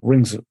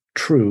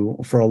true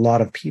for a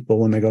lot of people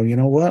when they go, you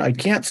know what? I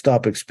can't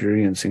stop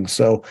experiencing.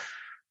 So,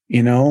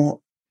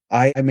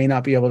 I may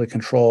not be able to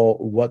control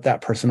what that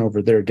person over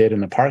there did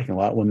in the parking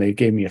lot when they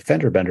gave me a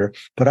fender bender,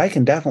 but I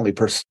can definitely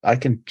I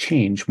can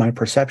change my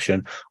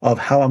perception of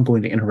how I'm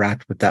going to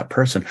interact with that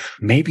person.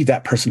 Maybe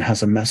that person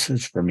has a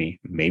message for me.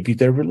 Maybe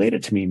they're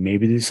related to me.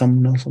 Maybe they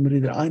know somebody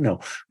that I know.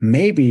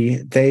 Maybe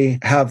they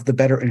have the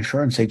better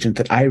insurance agent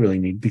that I really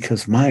need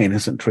because mine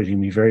isn't treating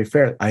me very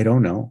fair. I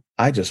don't know.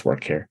 I just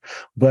work here.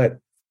 But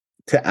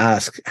to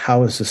ask,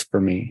 how is this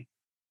for me?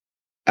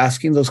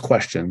 Asking those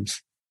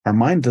questions, our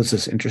mind does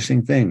this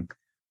interesting thing.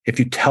 If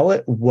you tell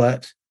it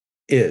what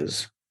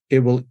is, it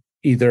will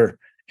either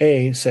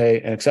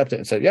say and accept it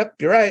and say, yep,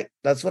 you're right,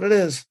 that's what it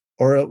is.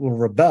 Or it will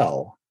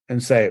rebel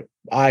and say,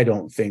 I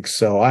don't think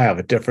so. I have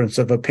a difference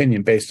of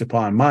opinion based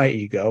upon my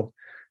ego.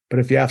 But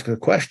if you ask a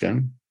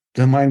question,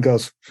 the mind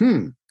goes,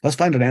 let's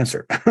find an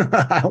answer.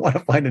 I want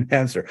to find an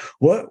answer.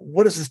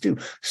 What does this do?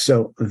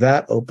 So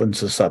that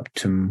opens us up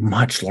to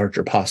much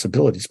larger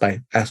possibilities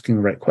by asking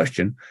the right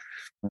question.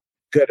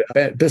 Good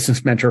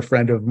business mentor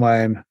friend of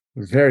mine,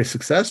 was very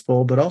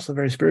successful, but also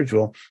very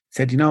spiritual,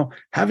 said,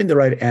 having the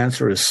right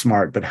answer is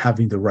smart, but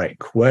having the right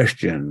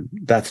question,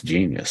 that's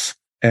genius.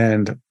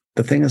 And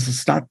the thing is,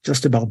 it's not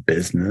just about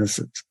business.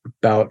 It's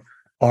about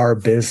our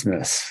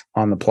business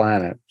on the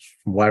planet,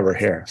 why we're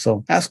here.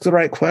 So ask the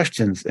right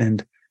questions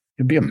and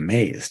you'll be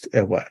amazed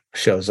at what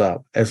shows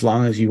up. As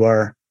long as you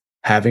are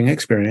having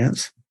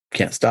experience,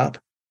 can't stop,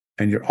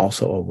 and you're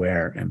also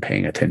aware and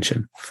paying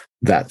attention.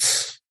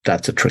 That's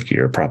a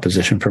trickier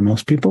proposition for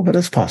most people, but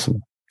it's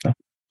possible. So.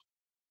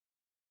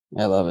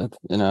 I love it.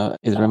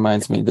 It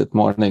reminds me that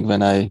morning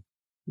when I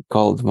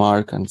called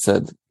Mark and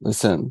said,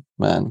 listen,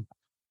 man,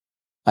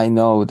 I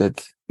know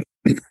that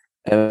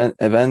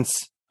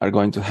events are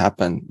going to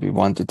happen. We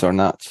want it or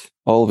not.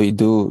 All we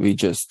do, we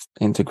just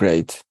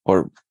integrate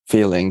our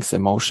feelings,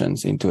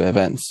 emotions into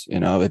events.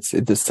 It's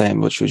the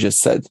same what you just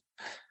said.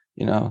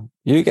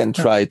 You can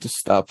try to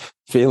stop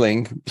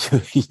feeling,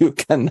 you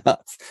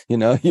cannot,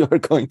 you're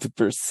going to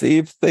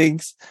perceive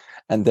things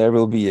and there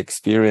will be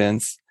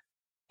experience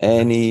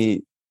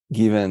any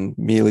given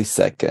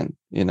millisecond,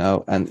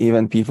 and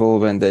even people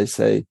when they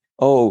say,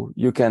 oh,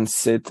 you can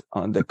sit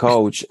on the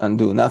couch and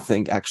do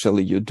nothing.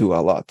 Actually, you do a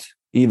lot.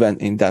 Even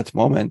in that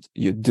moment,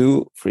 you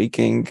do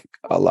freaking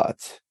a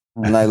lot.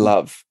 And I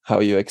love how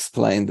you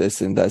explain this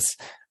in this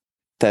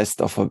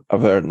test of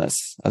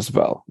awareness as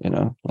well.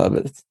 Love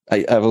it.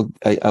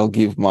 I'll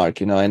give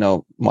Mark, I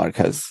know Mark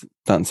has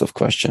tons of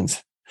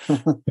questions. I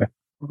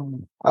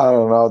don't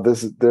know.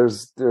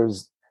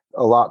 There's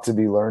a lot to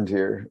be learned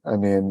here. I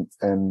mean,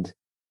 and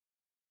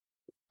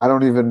I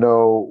don't even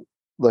know,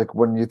 like,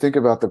 when you think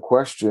about the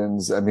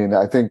questions, I mean,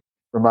 I think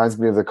reminds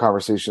me of the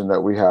conversation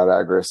that we had,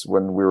 Agris,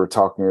 when we were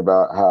talking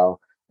about how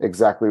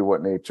exactly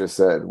what Nate just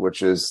said,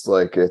 which is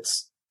like,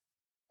 it's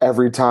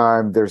every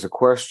time there's a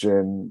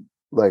question,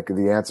 like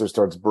the answer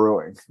starts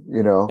brewing,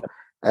 you know?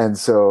 And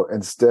so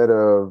instead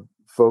of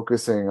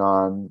focusing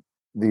on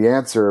the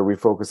answer, we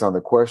focus on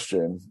the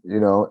question, you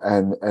know,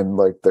 and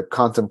like the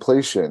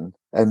contemplation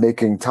and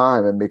making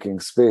time and making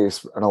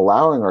space and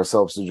allowing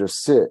ourselves to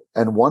just sit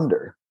and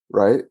wonder.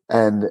 Right.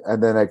 And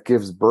then it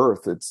gives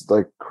birth. It's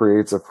like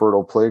creates a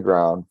fertile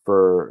playground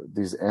for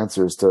these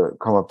answers to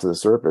come up to the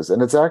surface.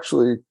 And it's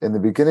actually, in the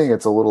beginning,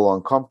 it's a little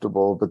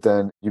uncomfortable, but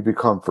then you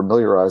become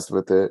familiarized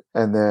with it.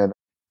 And then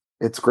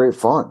it's great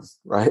fun,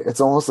 right? It's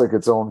almost like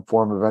its own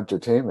form of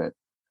entertainment.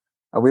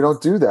 And we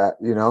don't do that.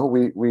 You know,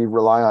 we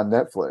rely on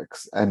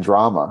Netflix and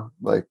drama,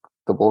 like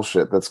the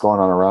bullshit that's going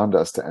on around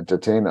us to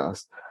entertain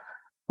us.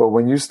 But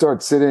when you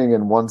start sitting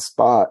in one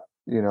spot,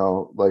 you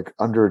know, like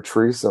under a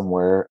tree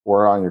somewhere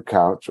or on your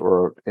couch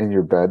or in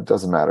your bed,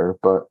 doesn't matter,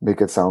 but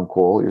make it sound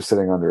cool. You're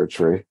sitting under a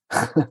tree,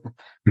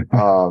 you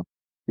know,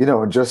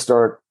 and just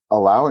start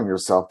allowing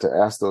yourself to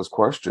ask those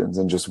questions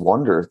and just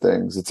wonder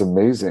things. It's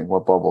amazing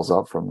what bubbles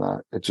up from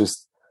that.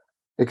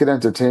 It can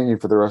entertain you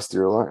for the rest of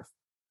your life.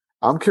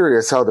 I'm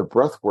curious how the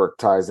breath work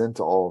ties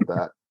into all of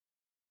that.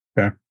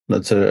 Yeah,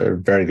 that's a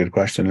very good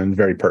question and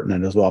very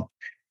pertinent as well.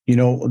 You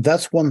know,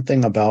 that's one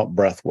thing about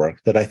breath work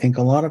that I think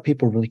a lot of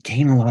people really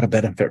gain a lot of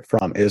benefit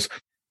from is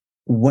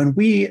when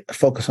we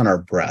focus on our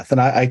breath.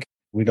 And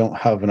we don't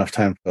have enough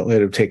time.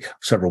 It'll take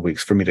several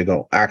weeks for me to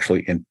go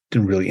actually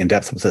really in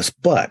depth with this.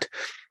 But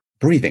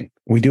breathing,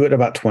 we do it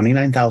about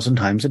 29,000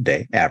 times a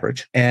day,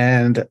 average.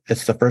 And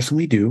it's the first thing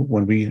we do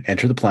when we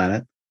enter the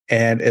planet.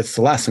 And it's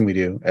the last thing we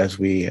do as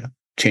we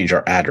change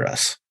our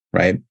address,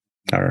 right?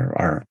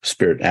 Our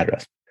spirit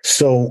address.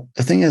 So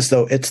the thing is,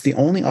 though, it's the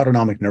only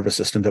autonomic nervous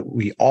system that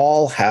we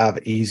all have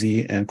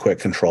easy and quick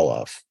control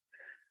of.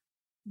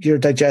 Your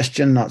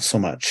digestion, not so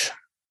much.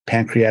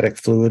 Pancreatic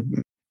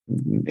fluid,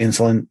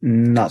 insulin,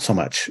 not so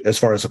much. As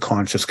far as a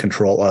conscious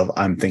control of,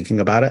 I'm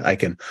thinking about it, I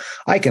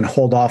can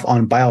hold off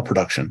on bile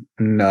production.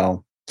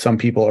 No, some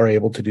people are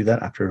able to do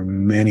that after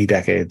many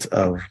decades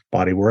of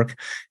body work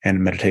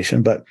and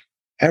meditation, but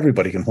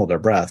everybody can hold their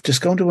breath.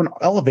 Just go into an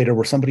elevator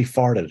where somebody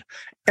farted.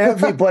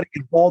 Everybody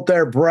can hold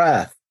their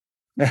breath.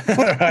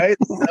 Right?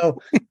 So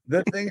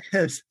the thing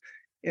is,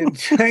 in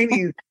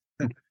Chinese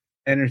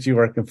energy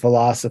work and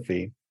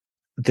philosophy,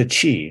 the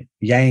qi,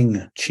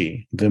 yang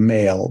qi, the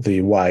male,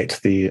 the white,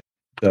 the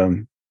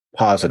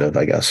positive,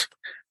 I guess,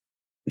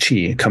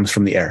 qi comes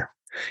from the air.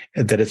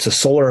 That it's a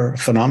solar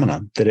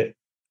phenomenon, that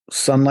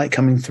sunlight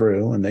coming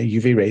through and the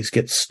UV rays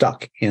get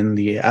stuck in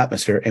the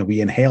atmosphere and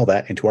we inhale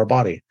that into our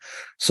body.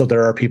 So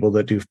there are people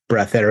that do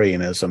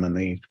breatharianism and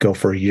they go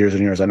for years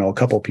and years. I know a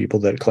couple of people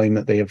that claim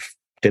that they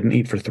didn't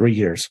eat for 3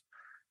 years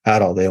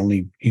at all. They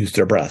only used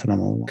their breath. And I'm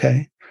like,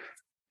 okay.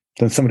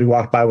 Then somebody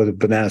walked by with a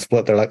banana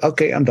split. They're like,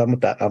 okay, I'm done with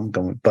that. I'm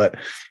going. But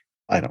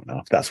I don't know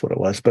if that's what it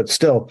was. But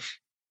still,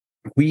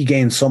 we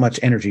gain so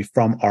much energy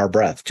from our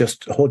breath.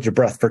 Just hold your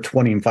breath for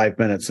 25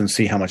 minutes and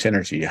see how much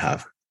energy you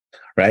have.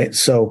 Right?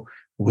 So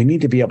we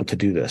need to be able to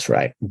do this,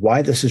 right?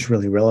 Why this is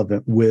really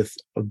relevant with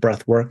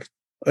breath work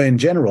in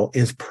general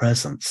is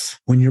presence.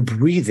 When you're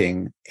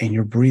breathing and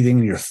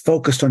you're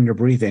focused on your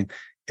breathing,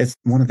 it's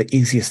one of the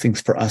easiest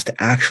things for us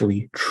to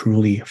actually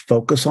truly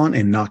focus on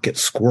and not get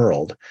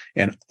squirreled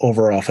and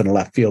over off in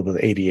left field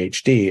with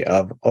ADHD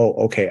of, oh,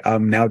 okay,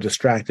 I'm now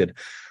distracted.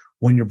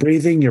 When you're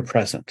breathing, you're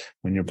present.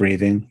 When you're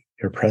breathing,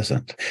 you're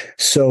present.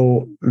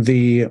 So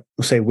the,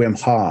 say, Wim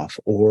Hof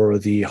or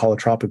the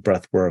holotropic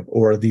breath work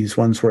or these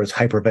ones where it's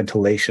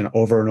hyperventilation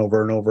over and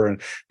over and over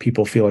and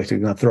people feel like they're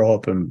going to throw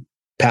up and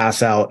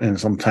pass out. And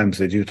sometimes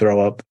they do throw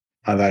up.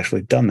 I've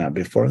actually done that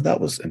before. That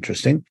was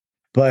interesting.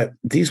 But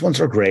these ones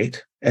are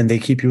great and they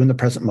keep you in the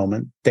present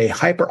moment. They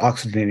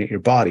hyperoxygenate your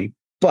body.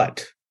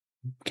 But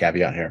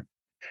caveat here,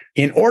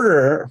 in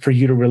order for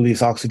you to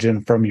release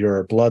oxygen from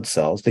your blood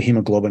cells, the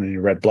hemoglobin in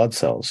your red blood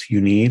cells,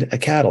 you need a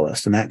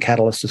catalyst. And that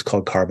catalyst is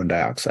called carbon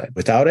dioxide.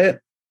 Without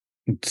it,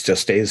 it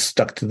just stays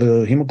stuck to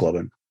the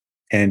hemoglobin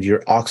and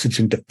you're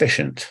oxygen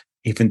deficient,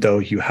 even though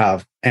you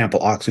have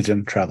ample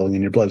oxygen traveling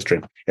in your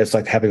bloodstream. It's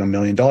like having $1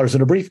 million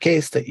in a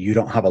briefcase that you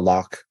don't have a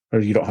lock or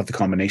you don't have the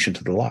combination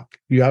to the lock.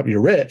 You're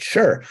rich,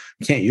 sure.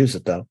 You can't use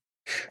it though.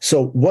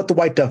 So what the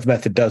White Dove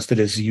method does that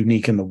is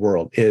unique in the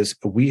world is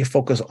we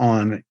focus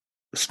on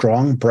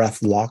strong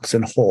breath locks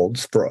and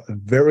holds for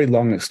very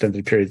long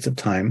extended periods of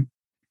time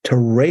to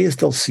raise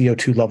the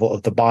CO2 level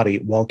of the body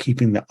while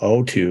keeping the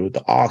O2,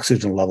 the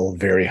oxygen level,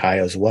 very high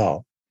as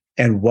well.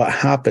 And what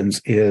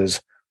happens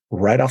is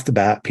right off the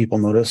bat, people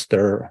notice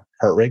their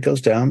heart rate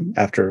goes down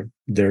after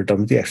they're done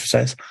with the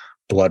exercise.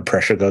 Blood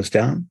pressure goes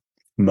down.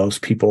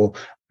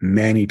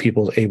 Many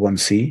people's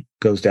A1C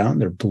goes down.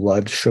 Their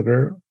blood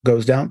sugar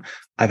goes down.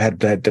 I've had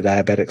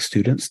diabetic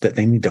students that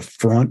they need to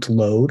front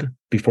load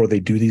before they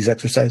do these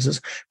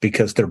exercises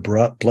because their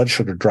blood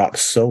sugar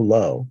drops so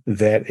low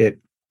that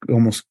it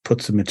almost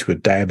puts them into a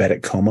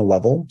diabetic coma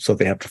level. So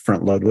they have to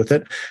front load with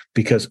it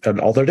because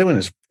all they're doing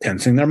is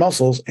tensing their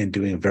muscles and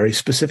doing very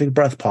specific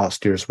breath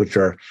postures, which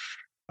are,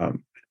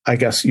 I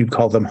guess you'd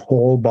call them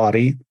whole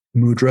body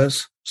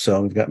mudras.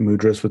 So we've got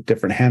mudras with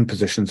different hand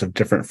positions of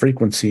different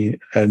frequency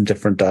and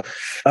different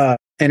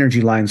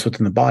energy lines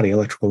within the body,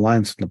 electrical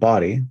lines in the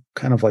body,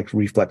 kind of like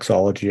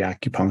reflexology,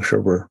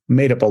 acupuncture. We're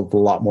made up of a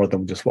lot more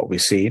than just what we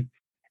see.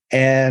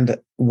 And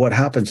what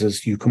happens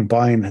is you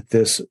combine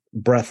this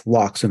breath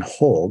locks and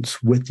holds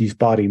with these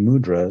body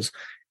mudras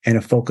and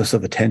a focus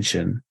of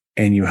attention,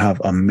 and you have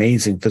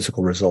amazing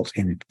physical results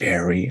in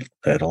very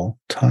little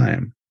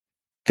time.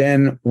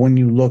 Then when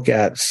you look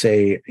at,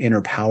 say,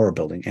 inner power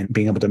building and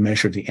being able to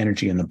measure the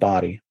energy in the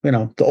body,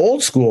 the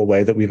old school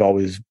way that we've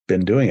always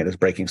been doing it is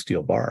breaking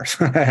steel bars.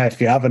 If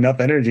you have enough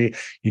energy,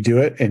 you do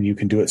it, and you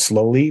can do it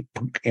slowly,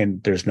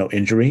 and there's no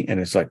injury. And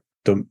it's like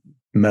the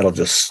metal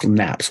just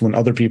snaps when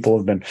other people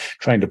have been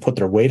trying to put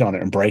their weight on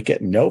it and break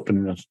it. Nope.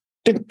 And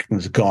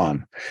it's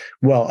gone.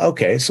 Well,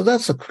 okay. So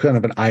that's a kind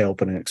of an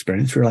eye-opening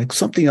experience. You're like,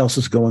 something else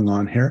is going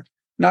on here.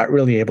 Not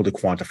really able to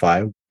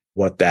quantify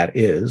what that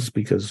is,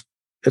 because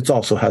it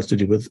also has to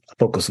do with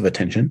focus of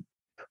attention.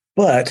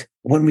 But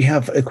when we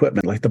have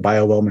equipment like the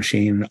BioWell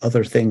machine and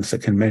other things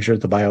that can measure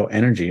the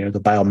bioenergy or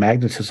the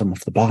biomagnetism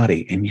of the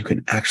body, and you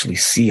can actually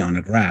see on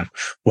a graph,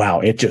 wow,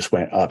 it just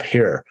went up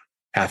here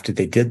after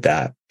they did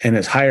that, and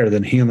it's higher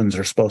than humans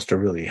are supposed to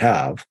really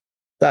have.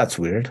 That's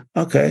weird.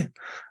 Okay.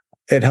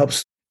 It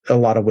helps a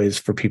lot of ways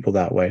for people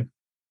that way.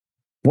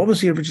 What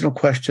was the original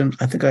question?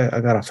 I think I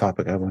got off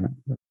topic. It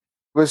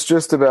was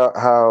just about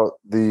how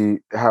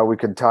we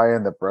can tie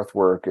in the breath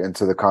work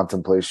into the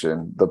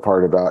contemplation, the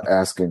part about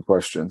asking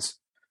questions.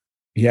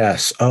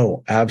 Yes.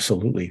 Oh,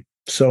 absolutely.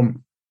 So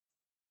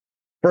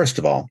first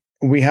of all,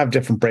 we have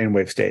different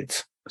brainwave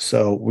states.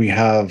 So we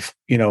have,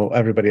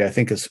 everybody I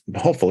think is,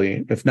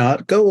 hopefully, if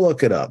not, go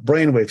look it up.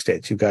 Brainwave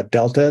states. You've got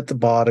delta at the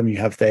bottom, you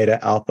have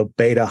theta, alpha,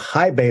 beta,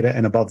 high beta,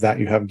 and above that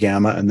you have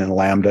gamma, and then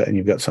lambda, and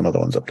you've got some other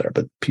ones up there,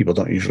 but people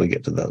don't usually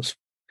get to those.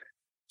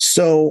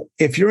 So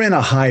if you're in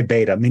a high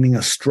beta, meaning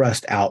a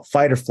stressed out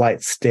fight or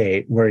flight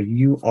state where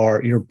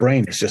your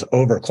brain is just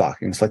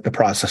overclocking. It's like the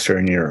processor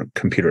in your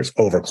computer is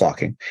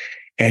overclocking,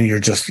 and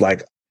you're just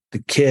like,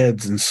 the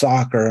kids and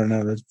soccer and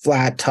a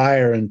flat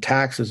tire and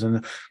taxes.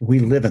 And we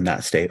live in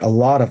that state. A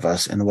lot of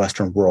us in the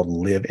Western world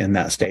live in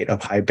that state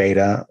of high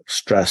beta,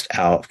 stressed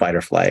out, fight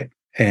or flight,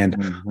 and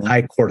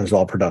high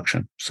cortisol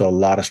production. So a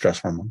lot of stress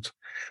hormones.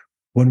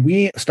 When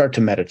we start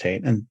to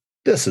meditate, and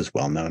this is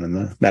well known in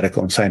the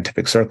medical and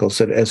scientific circles,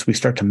 that as we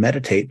start to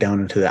meditate down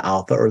into the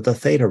alpha or the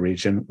theta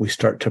region, we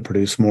start to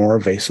produce more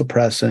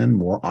vasopressin,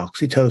 more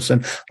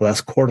oxytocin,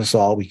 less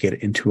cortisol. We get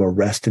into a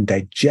rest and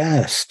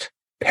digest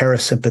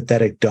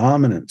parasympathetic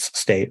dominance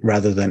state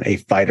rather than a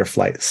fight or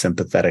flight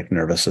sympathetic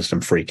nervous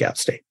system freak out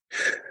state.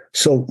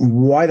 So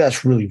why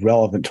that's really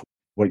relevant to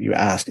what you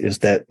asked is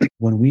that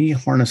when we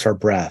harness our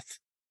breath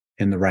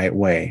in the right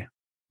way,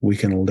 we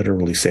can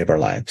literally save our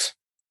lives.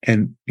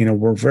 And,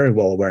 we're very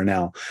well aware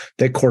now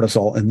that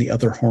cortisol and the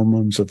other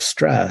hormones of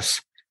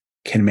stress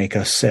can make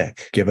us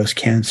sick, give us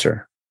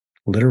cancer,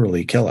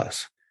 literally kill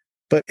us.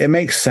 But it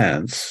makes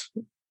sense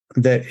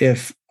that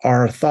if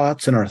our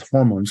thoughts and our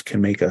hormones can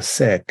make us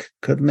sick,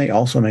 couldn't they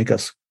also make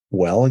us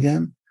well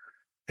again?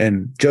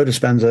 And Joe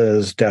Dispenza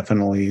is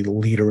definitely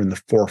leader in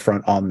the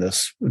forefront on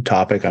this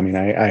topic. I mean,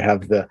 I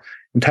have the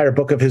entire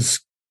book of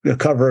the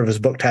cover of his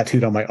book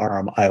tattooed on my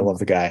arm. I love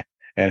the guy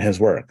and his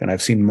work, and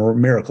I've seen more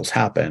miracles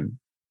happen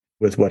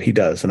with what he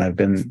does, and I've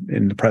been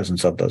in the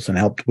presence of those and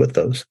helped with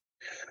those.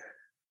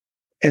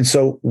 And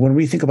so when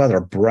we think about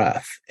our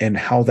breath and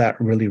how that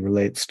really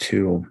relates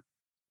to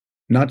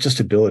not just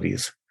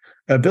abilities,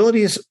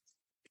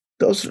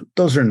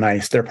 those are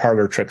nice. They're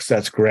parlor tricks.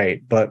 That's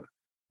great. But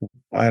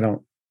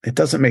it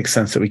doesn't make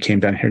sense that we came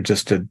down here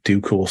just to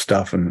do cool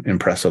stuff and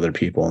impress other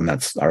people. And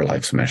that's our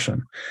life's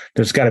mission.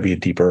 There's got to be a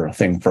deeper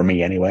thing for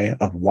me anyway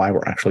of why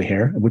we're actually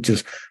here, which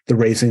is the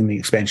raising, the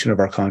expansion of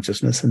our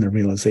consciousness and the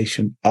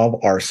realization of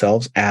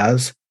ourselves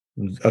as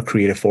a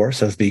creative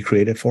force, as the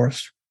creative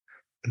force.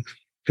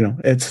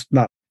 It's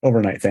not an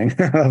overnight thing,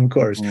 of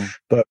course,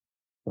 but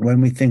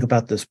when we think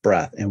about this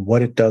breath and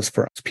what it does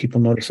for us,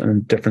 people notice a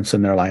difference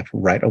in their life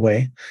right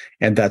away.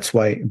 And that's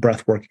why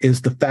breath work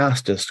is the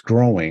fastest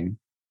growing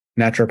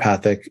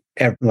naturopathic,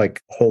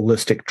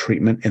 holistic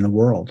treatment in the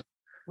world.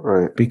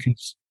 Right.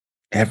 Because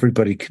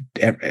everybody could,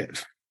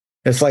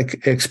 it's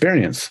like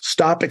experience.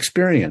 Stop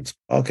experience.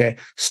 Okay.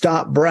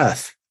 Stop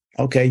breath.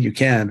 Okay. You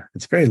can.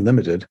 It's very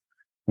limited.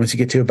 Once you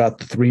get to about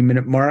the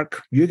 3-minute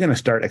mark, you're going to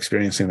start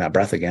experiencing that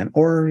breath again,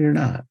 or you're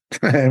not,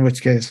 in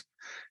which case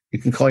you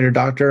can call your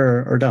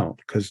doctor or don't,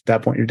 because at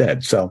that point you're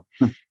dead. So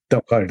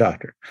don't call your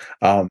doctor.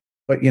 But,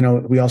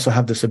 we also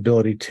have this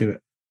ability to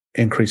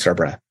increase our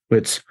breath.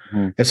 It's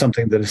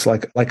something that is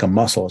like a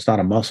muscle. It's not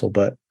a muscle,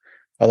 but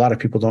a lot of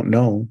people don't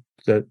know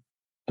that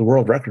the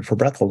world record for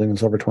breath holding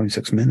is over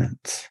 26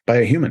 minutes by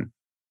a human,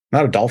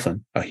 not a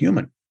dolphin, a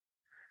human.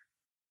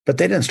 But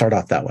they didn't start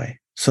off that way.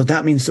 So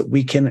that means that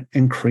we can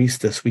increase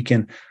this. We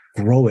can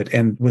grow it.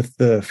 And with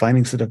the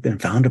findings that have been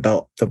found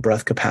about the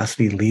breath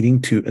capacity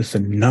leading to is the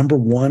number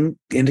one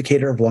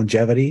indicator of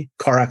longevity,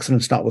 car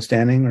accidents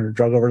notwithstanding, or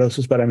drug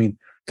overdoses. But I mean,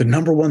 the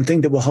number one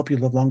thing that will help you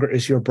live longer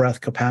is your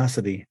breath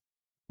capacity.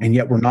 And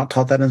yet we're not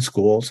taught that in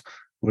schools.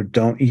 We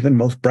don't, even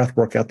most breath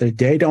work out there,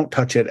 they don't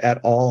touch it at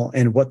all.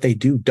 And what they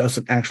do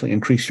doesn't actually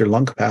increase your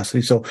lung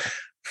capacity. So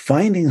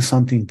finding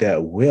something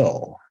that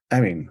will,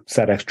 I mean, it's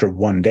that extra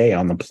 1 day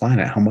on the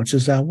planet. How much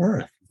is that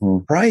worth?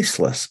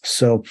 Priceless.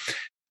 So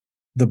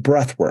the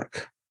breath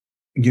work,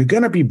 you're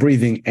going to be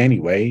breathing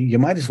anyway. You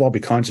might as well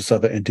be conscious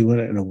of it and doing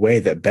it in a way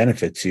that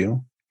benefits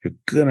you.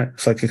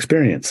 It's like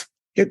experience.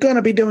 You're going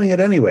to be doing it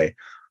anyway.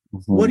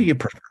 What do you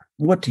prefer?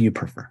 What do you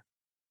prefer?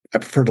 I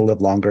prefer to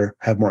live longer,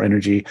 have more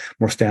energy,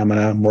 more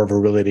stamina, more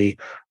virility,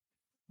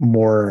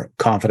 more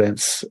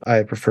confidence.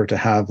 I prefer to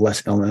have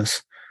less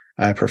illness.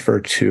 I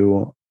prefer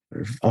to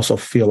also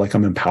feel like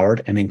I'm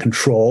empowered and in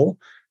control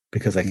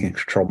because I can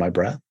control my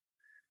breath.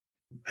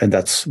 And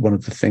that's one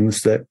of the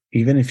things that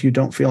even if you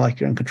don't feel like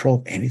you're in control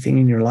of anything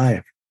in your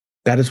life,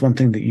 that is one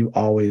thing that you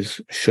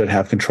always should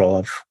have control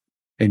of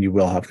and you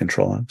will have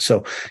control of.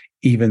 So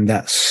even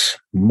that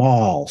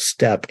small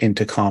step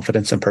into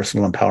confidence and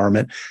personal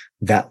empowerment,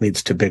 that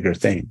leads to bigger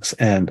things.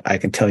 And I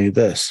can tell you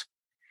this,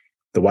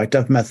 the White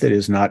Dove method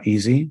is not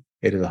easy.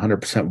 It is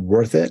 100%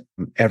 worth it.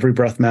 Every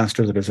breath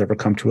master that has ever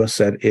come to us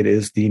said it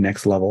is the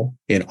next level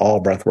in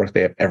all breath work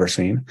they have ever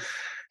seen.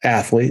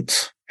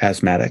 Athletes,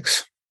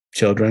 asthmatics,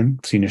 children,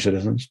 senior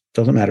citizens,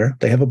 doesn't matter.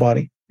 They have a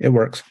body. It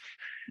works.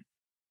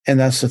 And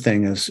that's the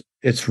thing is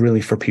it's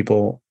really for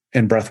people,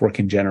 and breath work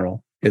in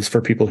general is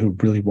for people who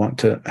really want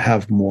to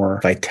have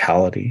more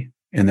vitality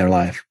in their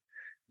life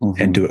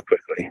and do it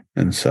quickly.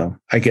 And so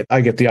I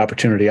get the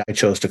opportunity. I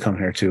chose to come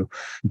here to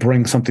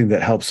bring something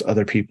that helps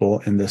other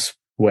people in this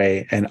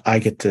way. And I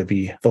get to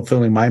be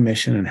fulfilling my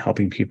mission and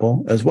helping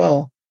people as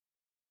well.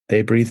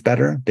 They breathe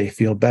better. They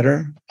feel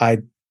better. I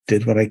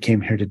did what I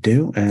came here to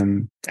do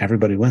and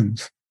everybody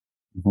wins.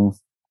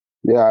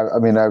 Yeah. I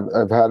mean,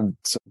 I've had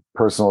some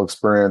personal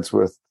experience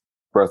with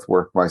breath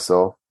work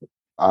myself,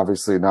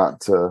 obviously not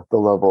to the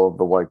level of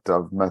the White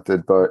Dove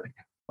method, but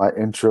my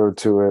intro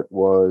to it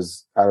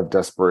was out of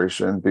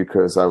desperation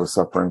because I was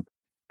suffering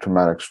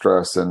traumatic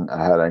stress and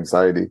I had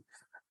anxiety,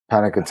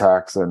 panic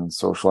attacks and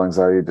social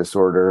anxiety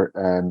disorder.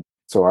 And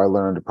so I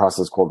learned a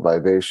process called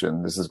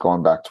vivation. This is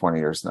going back 20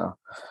 years now,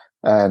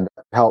 and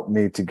helped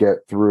me to get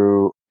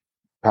through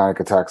panic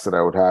attacks that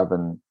I would have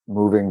in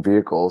moving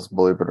vehicles,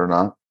 believe it or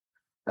not.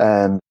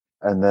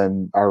 And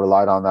then I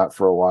relied on that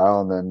for a while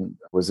and then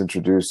was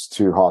introduced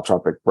to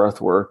holotropic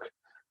breath work.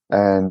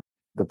 And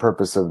the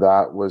purpose of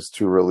that was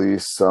to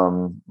release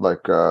some, I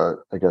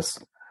guess,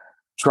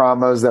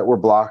 traumas that were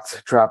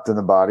blocked, trapped in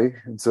the body.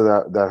 And so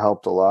that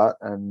helped a lot.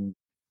 And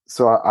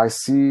so I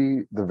see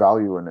the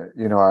value in it.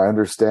 You know, I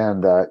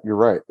understand that you're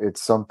right.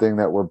 It's something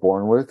that we're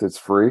born with. It's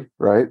free,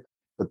 right?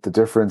 But the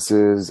difference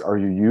is, are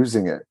you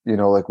using it? You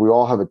know, like we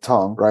all have a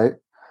tongue, right?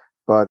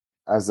 But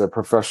as a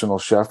professional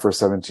chef for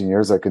 17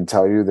 years, I can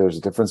tell you there's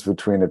a difference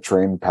between a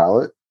trained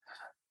palate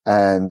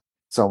and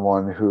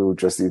someone who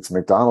just eats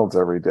McDonald's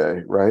every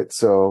day, right?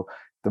 So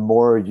the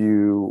more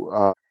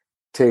you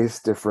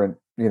taste different,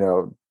 you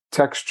know,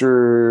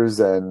 textures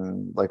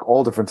and like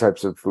all different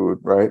types of food,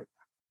 right?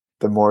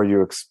 The more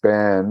you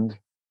expand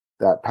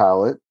that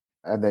palate,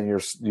 and then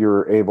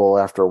you're able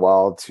after a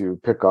while to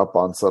pick up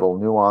on subtle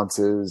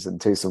nuances and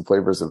taste some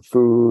flavors of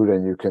food,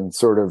 and you can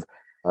sort of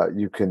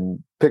you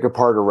can pick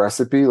apart a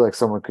recipe, like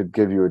someone could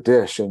give you a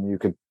dish and you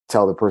could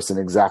tell the person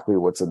exactly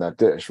what's in that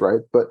dish,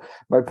 right? But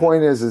my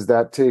point is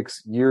that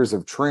takes years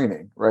of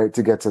training, right,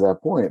 to get to that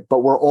point. But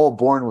we're all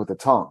born with a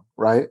tongue,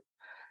 right?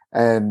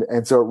 And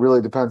so it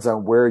really depends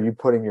on where you're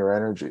putting your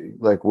energy,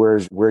 like where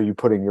you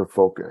putting your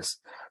focus.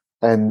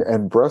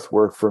 And breath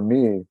work for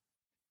me,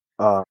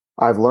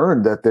 I've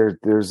learned that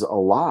there's a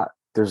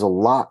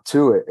lot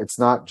to it. It's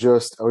not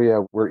just, oh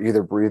yeah, we're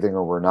either breathing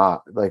or we're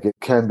not. Like it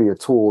can be a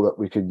tool that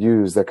we could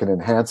use that can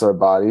enhance our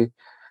body,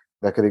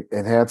 that could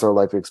enhance our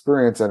life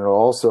experience, and it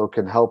also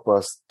can help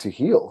us to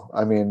heal.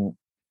 I mean,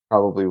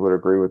 probably would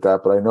agree with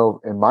that, but I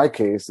know in my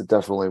case, it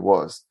definitely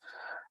was.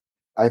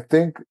 I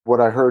think what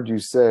I heard you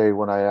say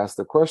when I asked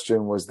the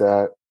question was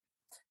that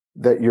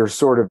you're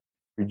sort of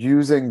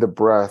using the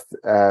breath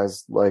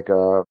as like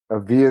a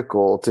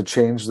vehicle to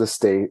change the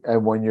state.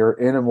 And when you're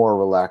in a more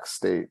relaxed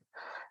state,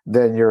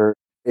 then you're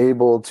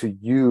able to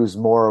use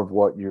more of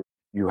what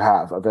you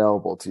have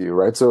available to you,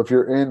 right? So if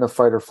you're in a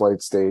fight or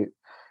flight state,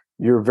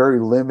 you're very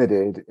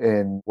limited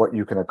in what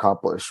you can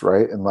accomplish,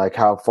 right? And like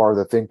how far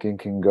the thinking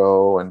can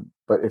go.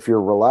 But if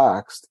you're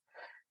relaxed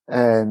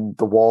and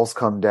the walls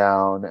come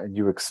down and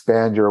you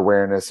expand your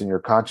awareness and your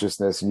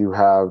consciousness, you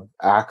have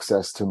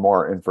access to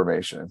more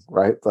information,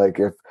 right? Like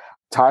if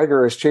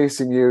tiger is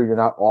chasing you, you're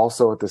not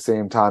also at the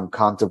same time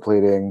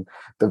contemplating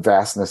the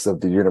vastness of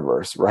the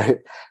universe, right?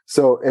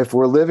 So if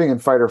we're living in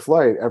fight or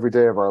flight every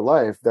day of our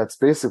life, that's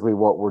basically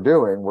what we're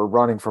doing. We're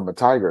running from a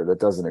tiger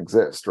that doesn't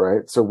exist,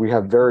 right? So we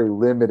have very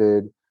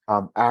limited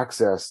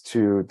access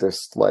to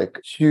this like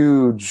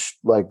huge,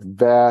 like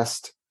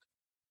vast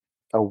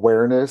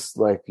awareness,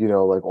 like,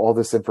 like all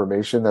this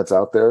information that's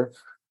out there.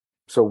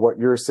 So what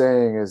you're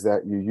saying is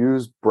that you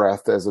use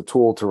breath as a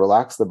tool to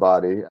relax the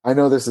body. I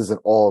know this isn't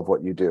all of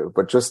what you do,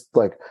 but just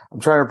like, I'm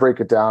trying to break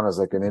it down as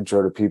like an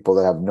intro to people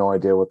that have no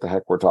idea what the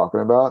heck we're talking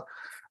about,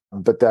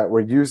 but that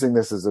we're using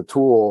this as a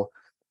tool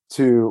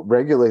to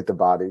regulate the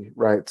body,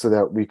 right? So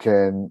that we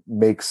can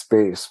make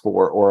space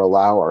for, or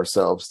allow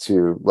ourselves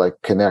to like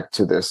connect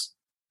to this,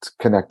 to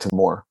connect to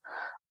more.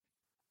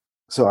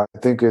 So I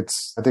think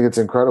it's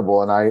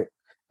incredible.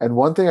 And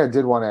one thing I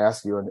did want to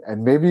ask you,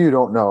 and maybe you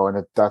don't know,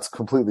 and that's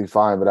completely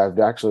fine, but I've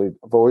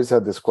always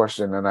had this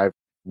question and I've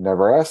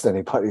never asked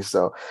anybody.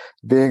 So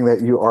being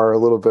that you are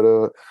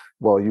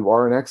you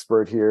are an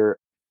expert here,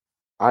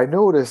 I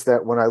noticed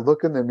that when I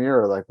look in the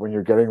mirror, like when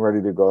you're getting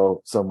ready to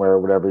go somewhere,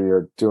 whatever,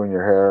 you're doing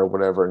your hair or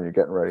whatever, and you're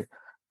getting ready,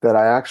 that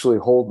I actually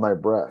hold my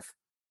breath.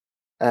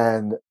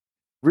 And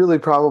really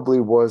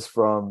probably was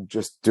from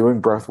just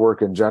doing breath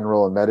work in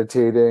general and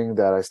meditating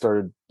that I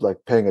started like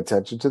paying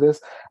attention to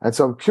this. And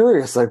so I'm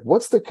curious, like,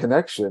 what's the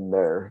connection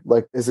there?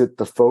 Like, is it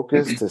the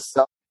focus to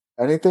self?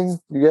 Anything?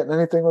 You getting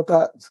anything with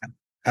that?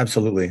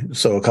 Absolutely.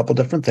 So a couple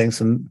different things.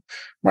 And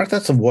Mark,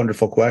 that's a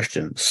wonderful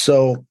question.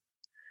 So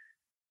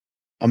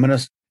I'm going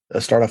to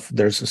start off.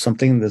 There's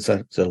something that's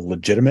a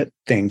legitimate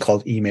thing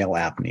called email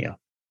apnea.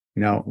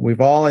 Now, we've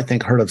all, I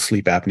think, heard of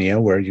sleep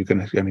apnea, where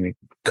it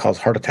cause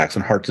heart attacks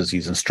and heart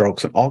disease and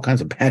strokes and all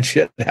kinds of bad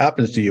shit that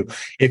happens to you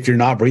if you're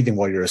not breathing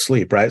while you're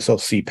asleep, right? So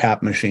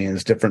CPAP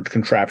machines, different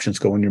contraptions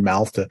go in your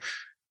mouth to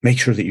make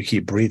sure that you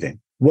keep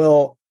breathing.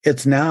 Well,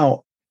 it's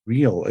now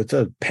real. It's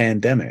a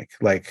pandemic,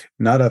 like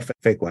not a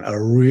fake one, a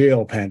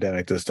real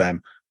pandemic this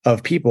time,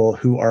 of people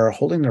who are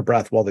holding their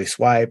breath while they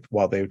swipe,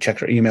 while they check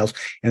their emails,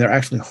 and they're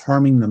actually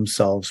harming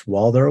themselves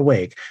while they're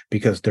awake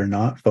because they're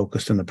not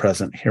focused in the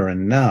present here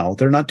and now.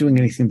 They're not doing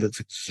anything that's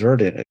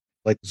exertion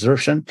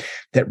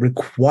that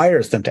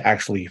requires them to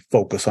actually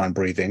focus on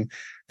breathing.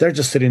 They're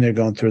just sitting there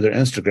going through their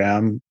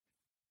Instagram,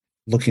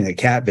 looking at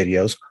cat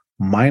videos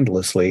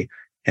mindlessly,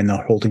 and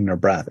they're holding their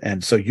breath.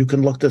 And so you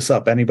can look this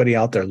up. Anybody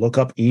out there, look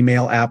up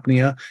email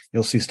apnea.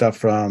 You'll see stuff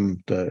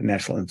from the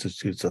National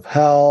Institutes of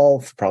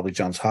Health, probably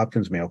Johns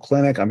Hopkins, Mayo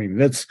Clinic. I mean,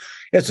 it's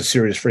a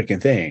serious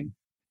freaking thing.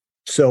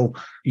 So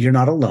you're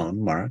not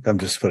alone, Mark. I'm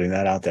just putting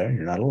that out there.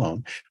 You're not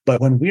alone.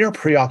 But when we are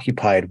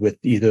preoccupied with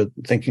either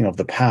thinking of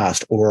the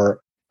past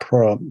or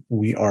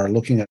we are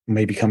looking at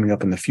maybe coming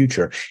up in the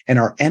future, and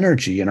our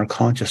energy and our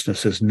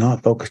consciousness is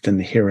not focused in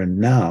the here and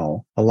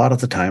now, a lot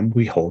of the time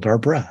we hold our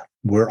breath.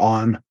 We're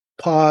on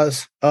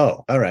pause.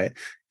 Oh, all right.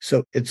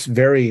 So it's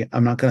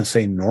I'm not going to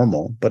say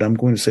normal, but I'm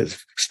going to say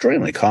it's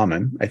extremely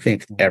common. I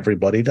think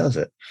everybody does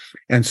it.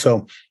 And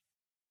so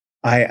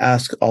I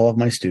ask all of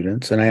my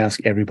students, and I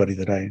ask everybody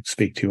that I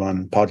speak to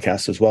on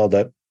podcasts as well,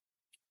 that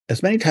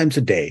as many times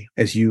a day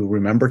as you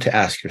remember to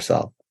ask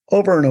yourself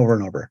over and over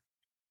and over,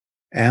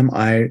 am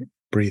I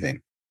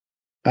breathing?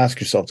 Ask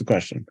yourself the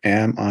question,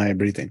 am I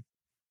breathing?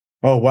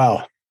 Oh,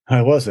 wow,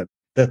 I wasn't.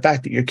 The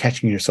fact that you're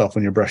catching yourself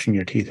when you're brushing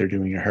your teeth or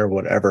doing your hair,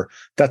 whatever,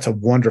 that's a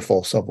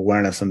wonderful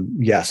self-awareness. And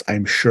yes,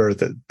 I'm sure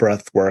that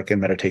breath work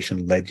and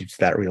meditation led you to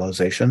that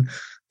realization.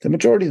 The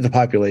majority of the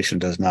population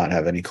does not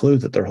have any clue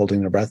that they're holding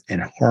their breath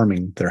and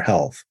harming their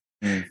health.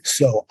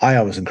 So I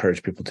always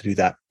encourage people to do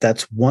that.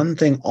 That's one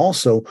thing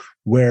also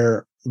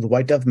where the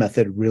white dove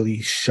method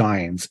really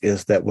shines,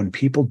 is that when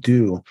people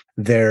do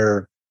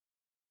their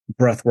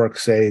breath work,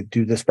 say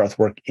do this breath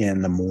work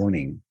in the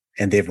morning,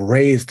 and they've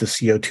raised the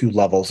CO2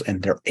 levels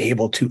and they're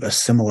able to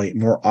assimilate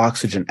more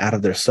oxygen out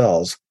of their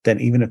cells, then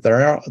even if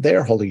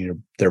they're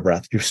holding their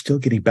breath, you're still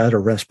getting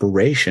better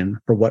respiration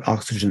for what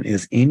oxygen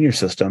is in your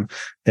system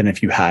than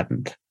if you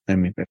hadn't. I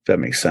mean, if that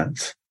makes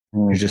sense.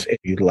 You just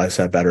utilize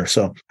that better.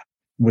 So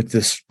with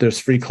this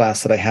free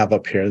class that I have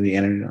up here, the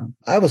energy,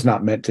 I was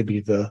not meant to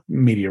be the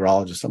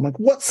meteorologist. I'm like,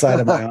 what side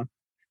am I on?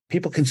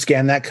 People can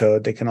scan that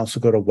code. They can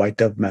also go to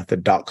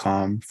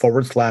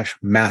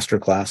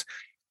whitedovemethod.com/masterclass.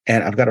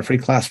 And I've got a free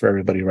class for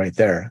everybody right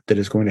there that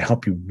is going to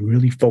help you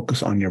really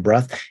focus on your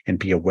breath and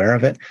be aware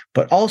of it,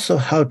 but also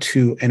how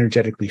to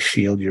energetically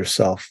shield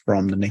yourself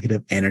from the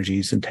negative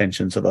energies and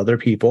tensions of other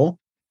people.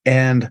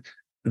 And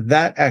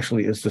that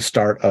actually is the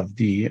start of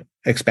the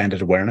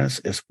expanded awareness,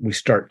 is we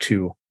start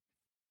to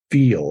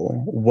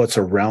feel what's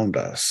around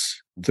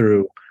us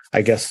through,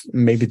 I guess,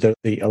 maybe the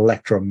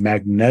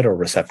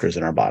electromagnetoreceptors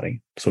in our body.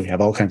 So we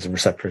have all kinds of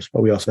receptors,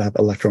 but we also have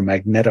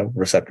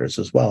electromagnetoreceptors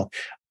as well,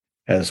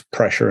 as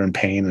pressure and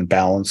pain and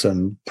balance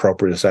and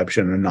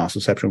proprioception and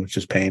nociception, which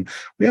is pain.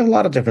 We have a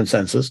lot of different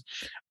senses,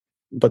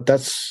 but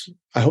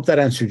I hope that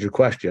answered your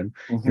question.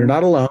 You're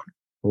not alone.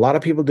 A lot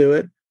of people do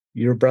it.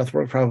 Your breath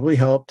work probably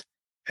helped,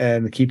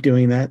 and keep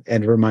doing that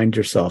and remind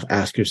yourself,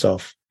 ask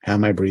yourself,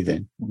 am I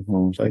breathing?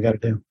 That's all I got to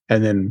do.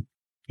 And then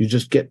you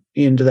just get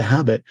into the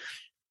habit,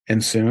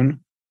 and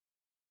soon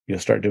you'll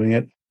start doing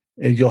it.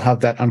 And you'll have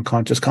that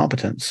unconscious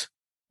competence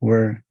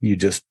where you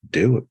just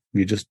do it.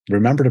 You just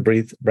remember to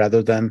breathe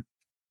rather than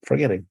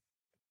forgetting.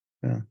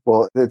 Yeah.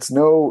 Well, it's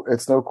no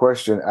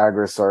question,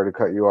 Agris, sorry to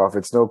cut you off.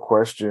 It's no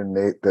question,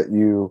 Nate, that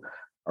you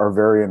are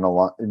very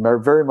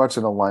much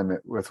in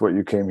alignment with what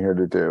you came here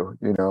to do,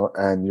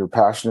 and you're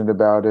passionate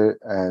about it,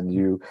 and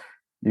you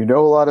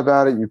know a lot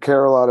about it, you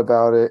care a lot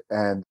about it,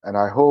 and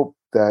I hope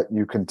that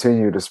you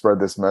continue to spread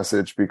this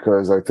message,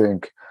 because I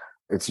think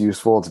it's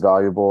useful, it's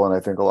valuable, and I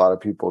think a lot of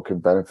people can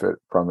benefit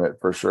from it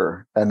for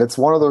sure. And it's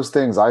one of those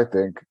things, I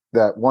think,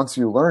 that once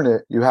you learn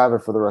it, you have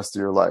it for the rest of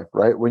your life,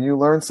 right? When you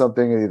learn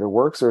something, it either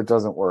works or it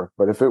doesn't work.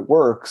 But if it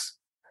works,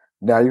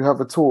 now you have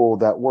a tool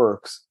that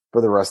works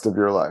for the rest of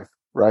your life,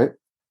 right?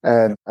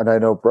 And I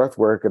know breath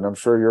work, and I'm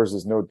sure yours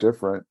is no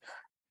different.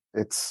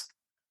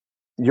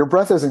 Your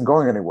breath isn't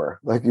going anywhere,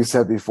 like you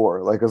said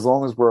before. Like, as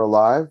long as we're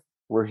alive,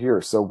 we're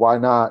here. So why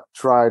not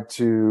try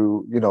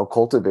to,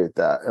 cultivate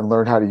that and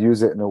learn how to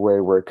use it in a way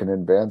where it can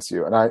advance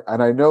you? And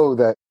I know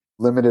that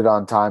limited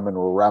on time and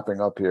we're wrapping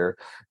up here,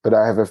 but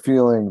I have a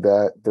feeling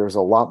that there's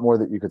a lot more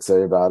that you could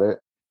say about it.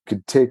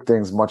 Could take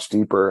things much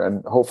deeper,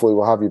 and hopefully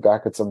we'll have you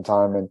back at some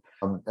time.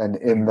 And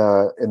in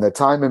the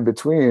time in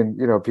between,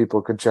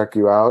 people can check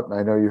you out. And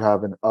I know you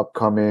have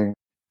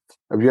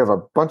you have a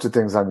bunch of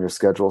things on your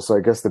schedule. So I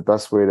guess the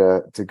best way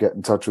to get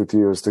in touch with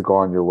you is to go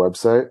on your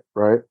website,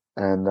 right?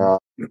 And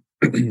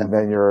and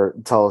then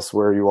tell us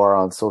where you are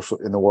in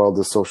the world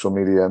of social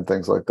media and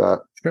things like that.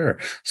 Sure.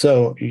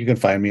 So you can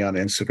find me on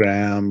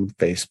Instagram,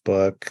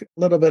 Facebook, a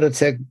little bit of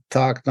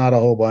TikTok, not a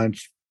whole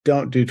bunch.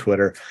 Don't do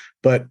Twitter,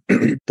 but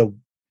the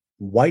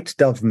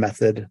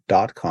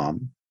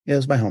whitedovemethod.com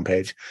is my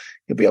homepage.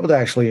 You'll be able to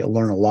actually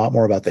learn a lot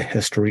more about the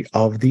history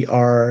of the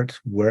art,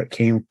 where it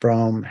came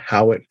from,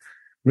 how it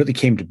really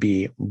came to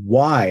be,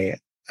 why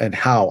and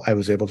how I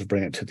was able to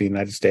bring it to the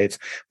United States.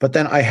 But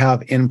then I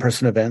have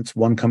in-person events,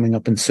 one coming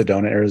up in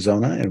Sedona,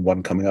 Arizona, and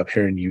one coming up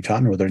here in Utah,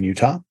 northern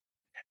Utah.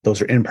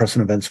 Those are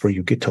in-person events where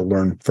you get to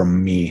learn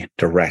from me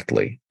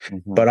directly.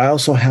 Mm-hmm. But I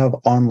also have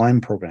online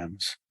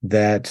programs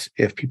that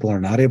if people are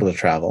not able to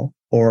travel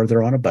or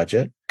they're on a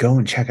budget, go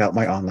and check out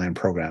my online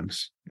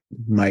programs.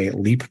 My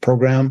LEAP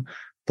program,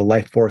 the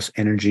Life Force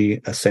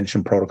Energy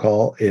Ascension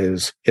Protocol,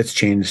 it's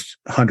changed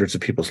hundreds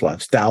of people's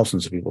lives,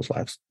 thousands of people's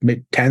lives,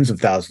 tens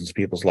of thousands of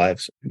people's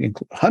lives,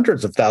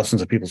 hundreds of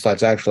thousands of people's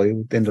lives, actually,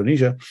 with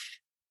Indonesia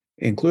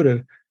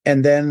included.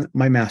 And then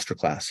my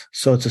masterclass.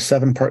 So it's a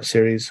 7-part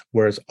series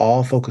where it's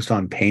all focused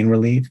on pain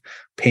relief,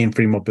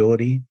 pain-free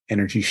mobility,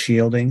 energy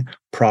shielding,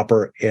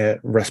 proper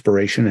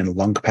respiration and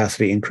lung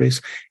capacity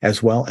increase,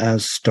 as well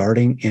as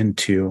starting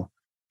into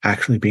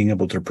actually being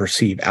able to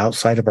perceive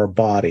outside of our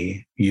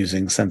body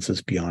using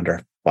senses beyond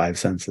our 5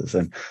 senses.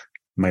 And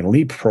my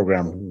LEAP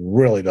program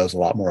really does a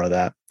lot more of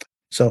that.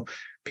 So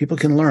people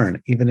can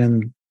learn,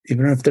 even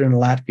if they're in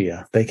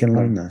Latvia, they can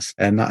learn this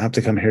and not have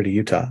to come here to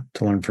Utah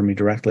to learn from me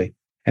directly.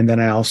 And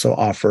then I also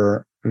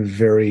offer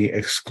very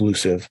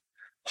exclusive,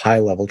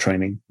 high-level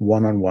training,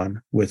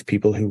 one-on-one, with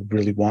people who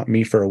really want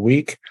me for a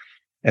week,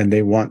 and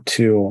they want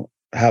to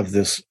have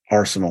this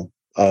arsenal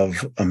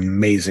of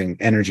amazing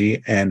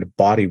energy and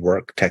body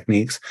work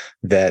techniques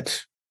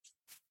that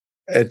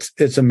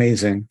it's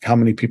amazing how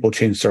many people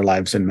change their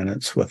lives in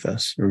minutes with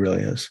this. It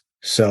really is.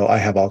 So I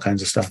have all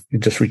kinds of stuff. You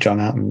just reach on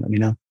out and let me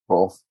know.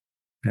 Cool.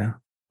 Yeah.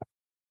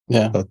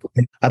 Yeah. So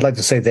I'd like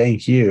to say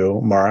thank you,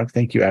 Mark.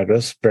 Thank you,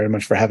 Agnes, very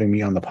much for having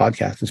me on the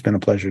podcast. It's been a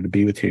pleasure to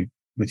be with you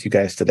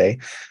guys today,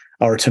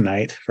 or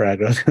tonight for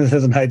Agnes. This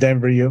is night time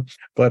for you.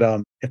 But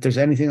if there's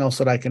anything else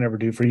that I can ever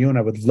do for you, and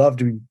I would love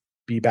to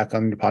be back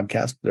on your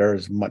podcast, there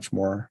is much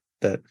more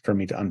that for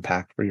me to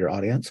unpack for your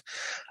audience.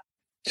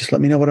 Just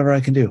let me know whatever I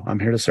can do. I'm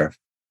here to serve.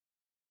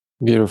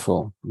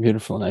 Beautiful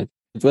night.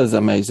 It was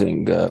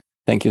amazing.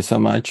 Thank you so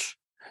much.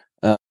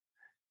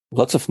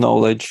 Lots of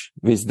knowledge,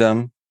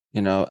 wisdom.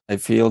 I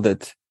feel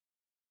that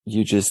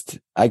you just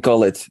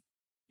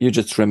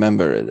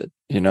remember it.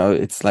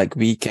 It's like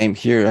we came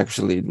here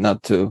actually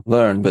not to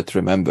learn, but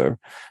remember.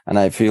 And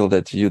I feel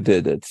that you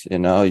did it.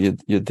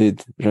 You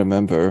did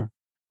remember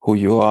who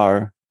you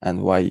are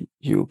and why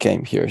you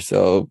came here.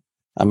 So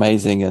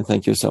amazing. And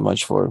thank you so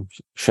much for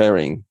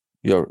sharing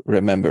your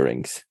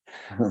rememberings.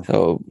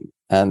 So,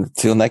 and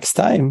till next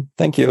time,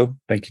 thank you.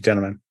 Thank you,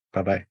 gentlemen.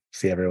 Bye-bye.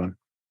 See everyone.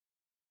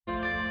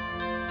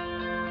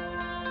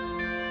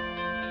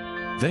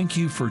 Thank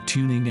you for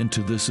tuning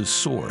into This is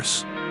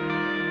Source.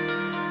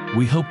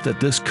 We hope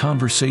that this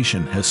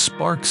conversation has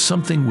sparked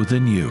something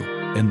within you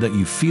and that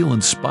you feel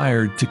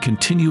inspired to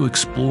continue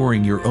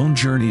exploring your own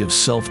journey of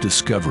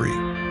self-discovery.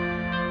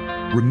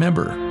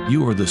 Remember,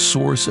 you are the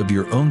source of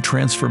your own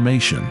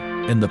transformation,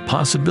 and the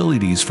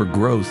possibilities for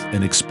growth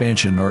and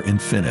expansion are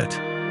infinite.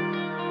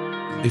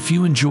 If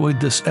you enjoyed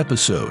this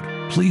episode,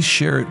 please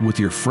share it with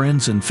your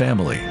friends and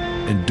family,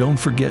 and don't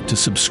forget to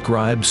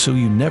subscribe so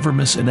you never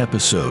miss an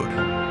episode.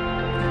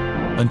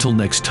 Until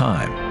next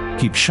time,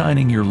 keep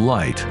shining your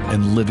light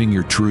and living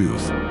your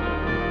truth.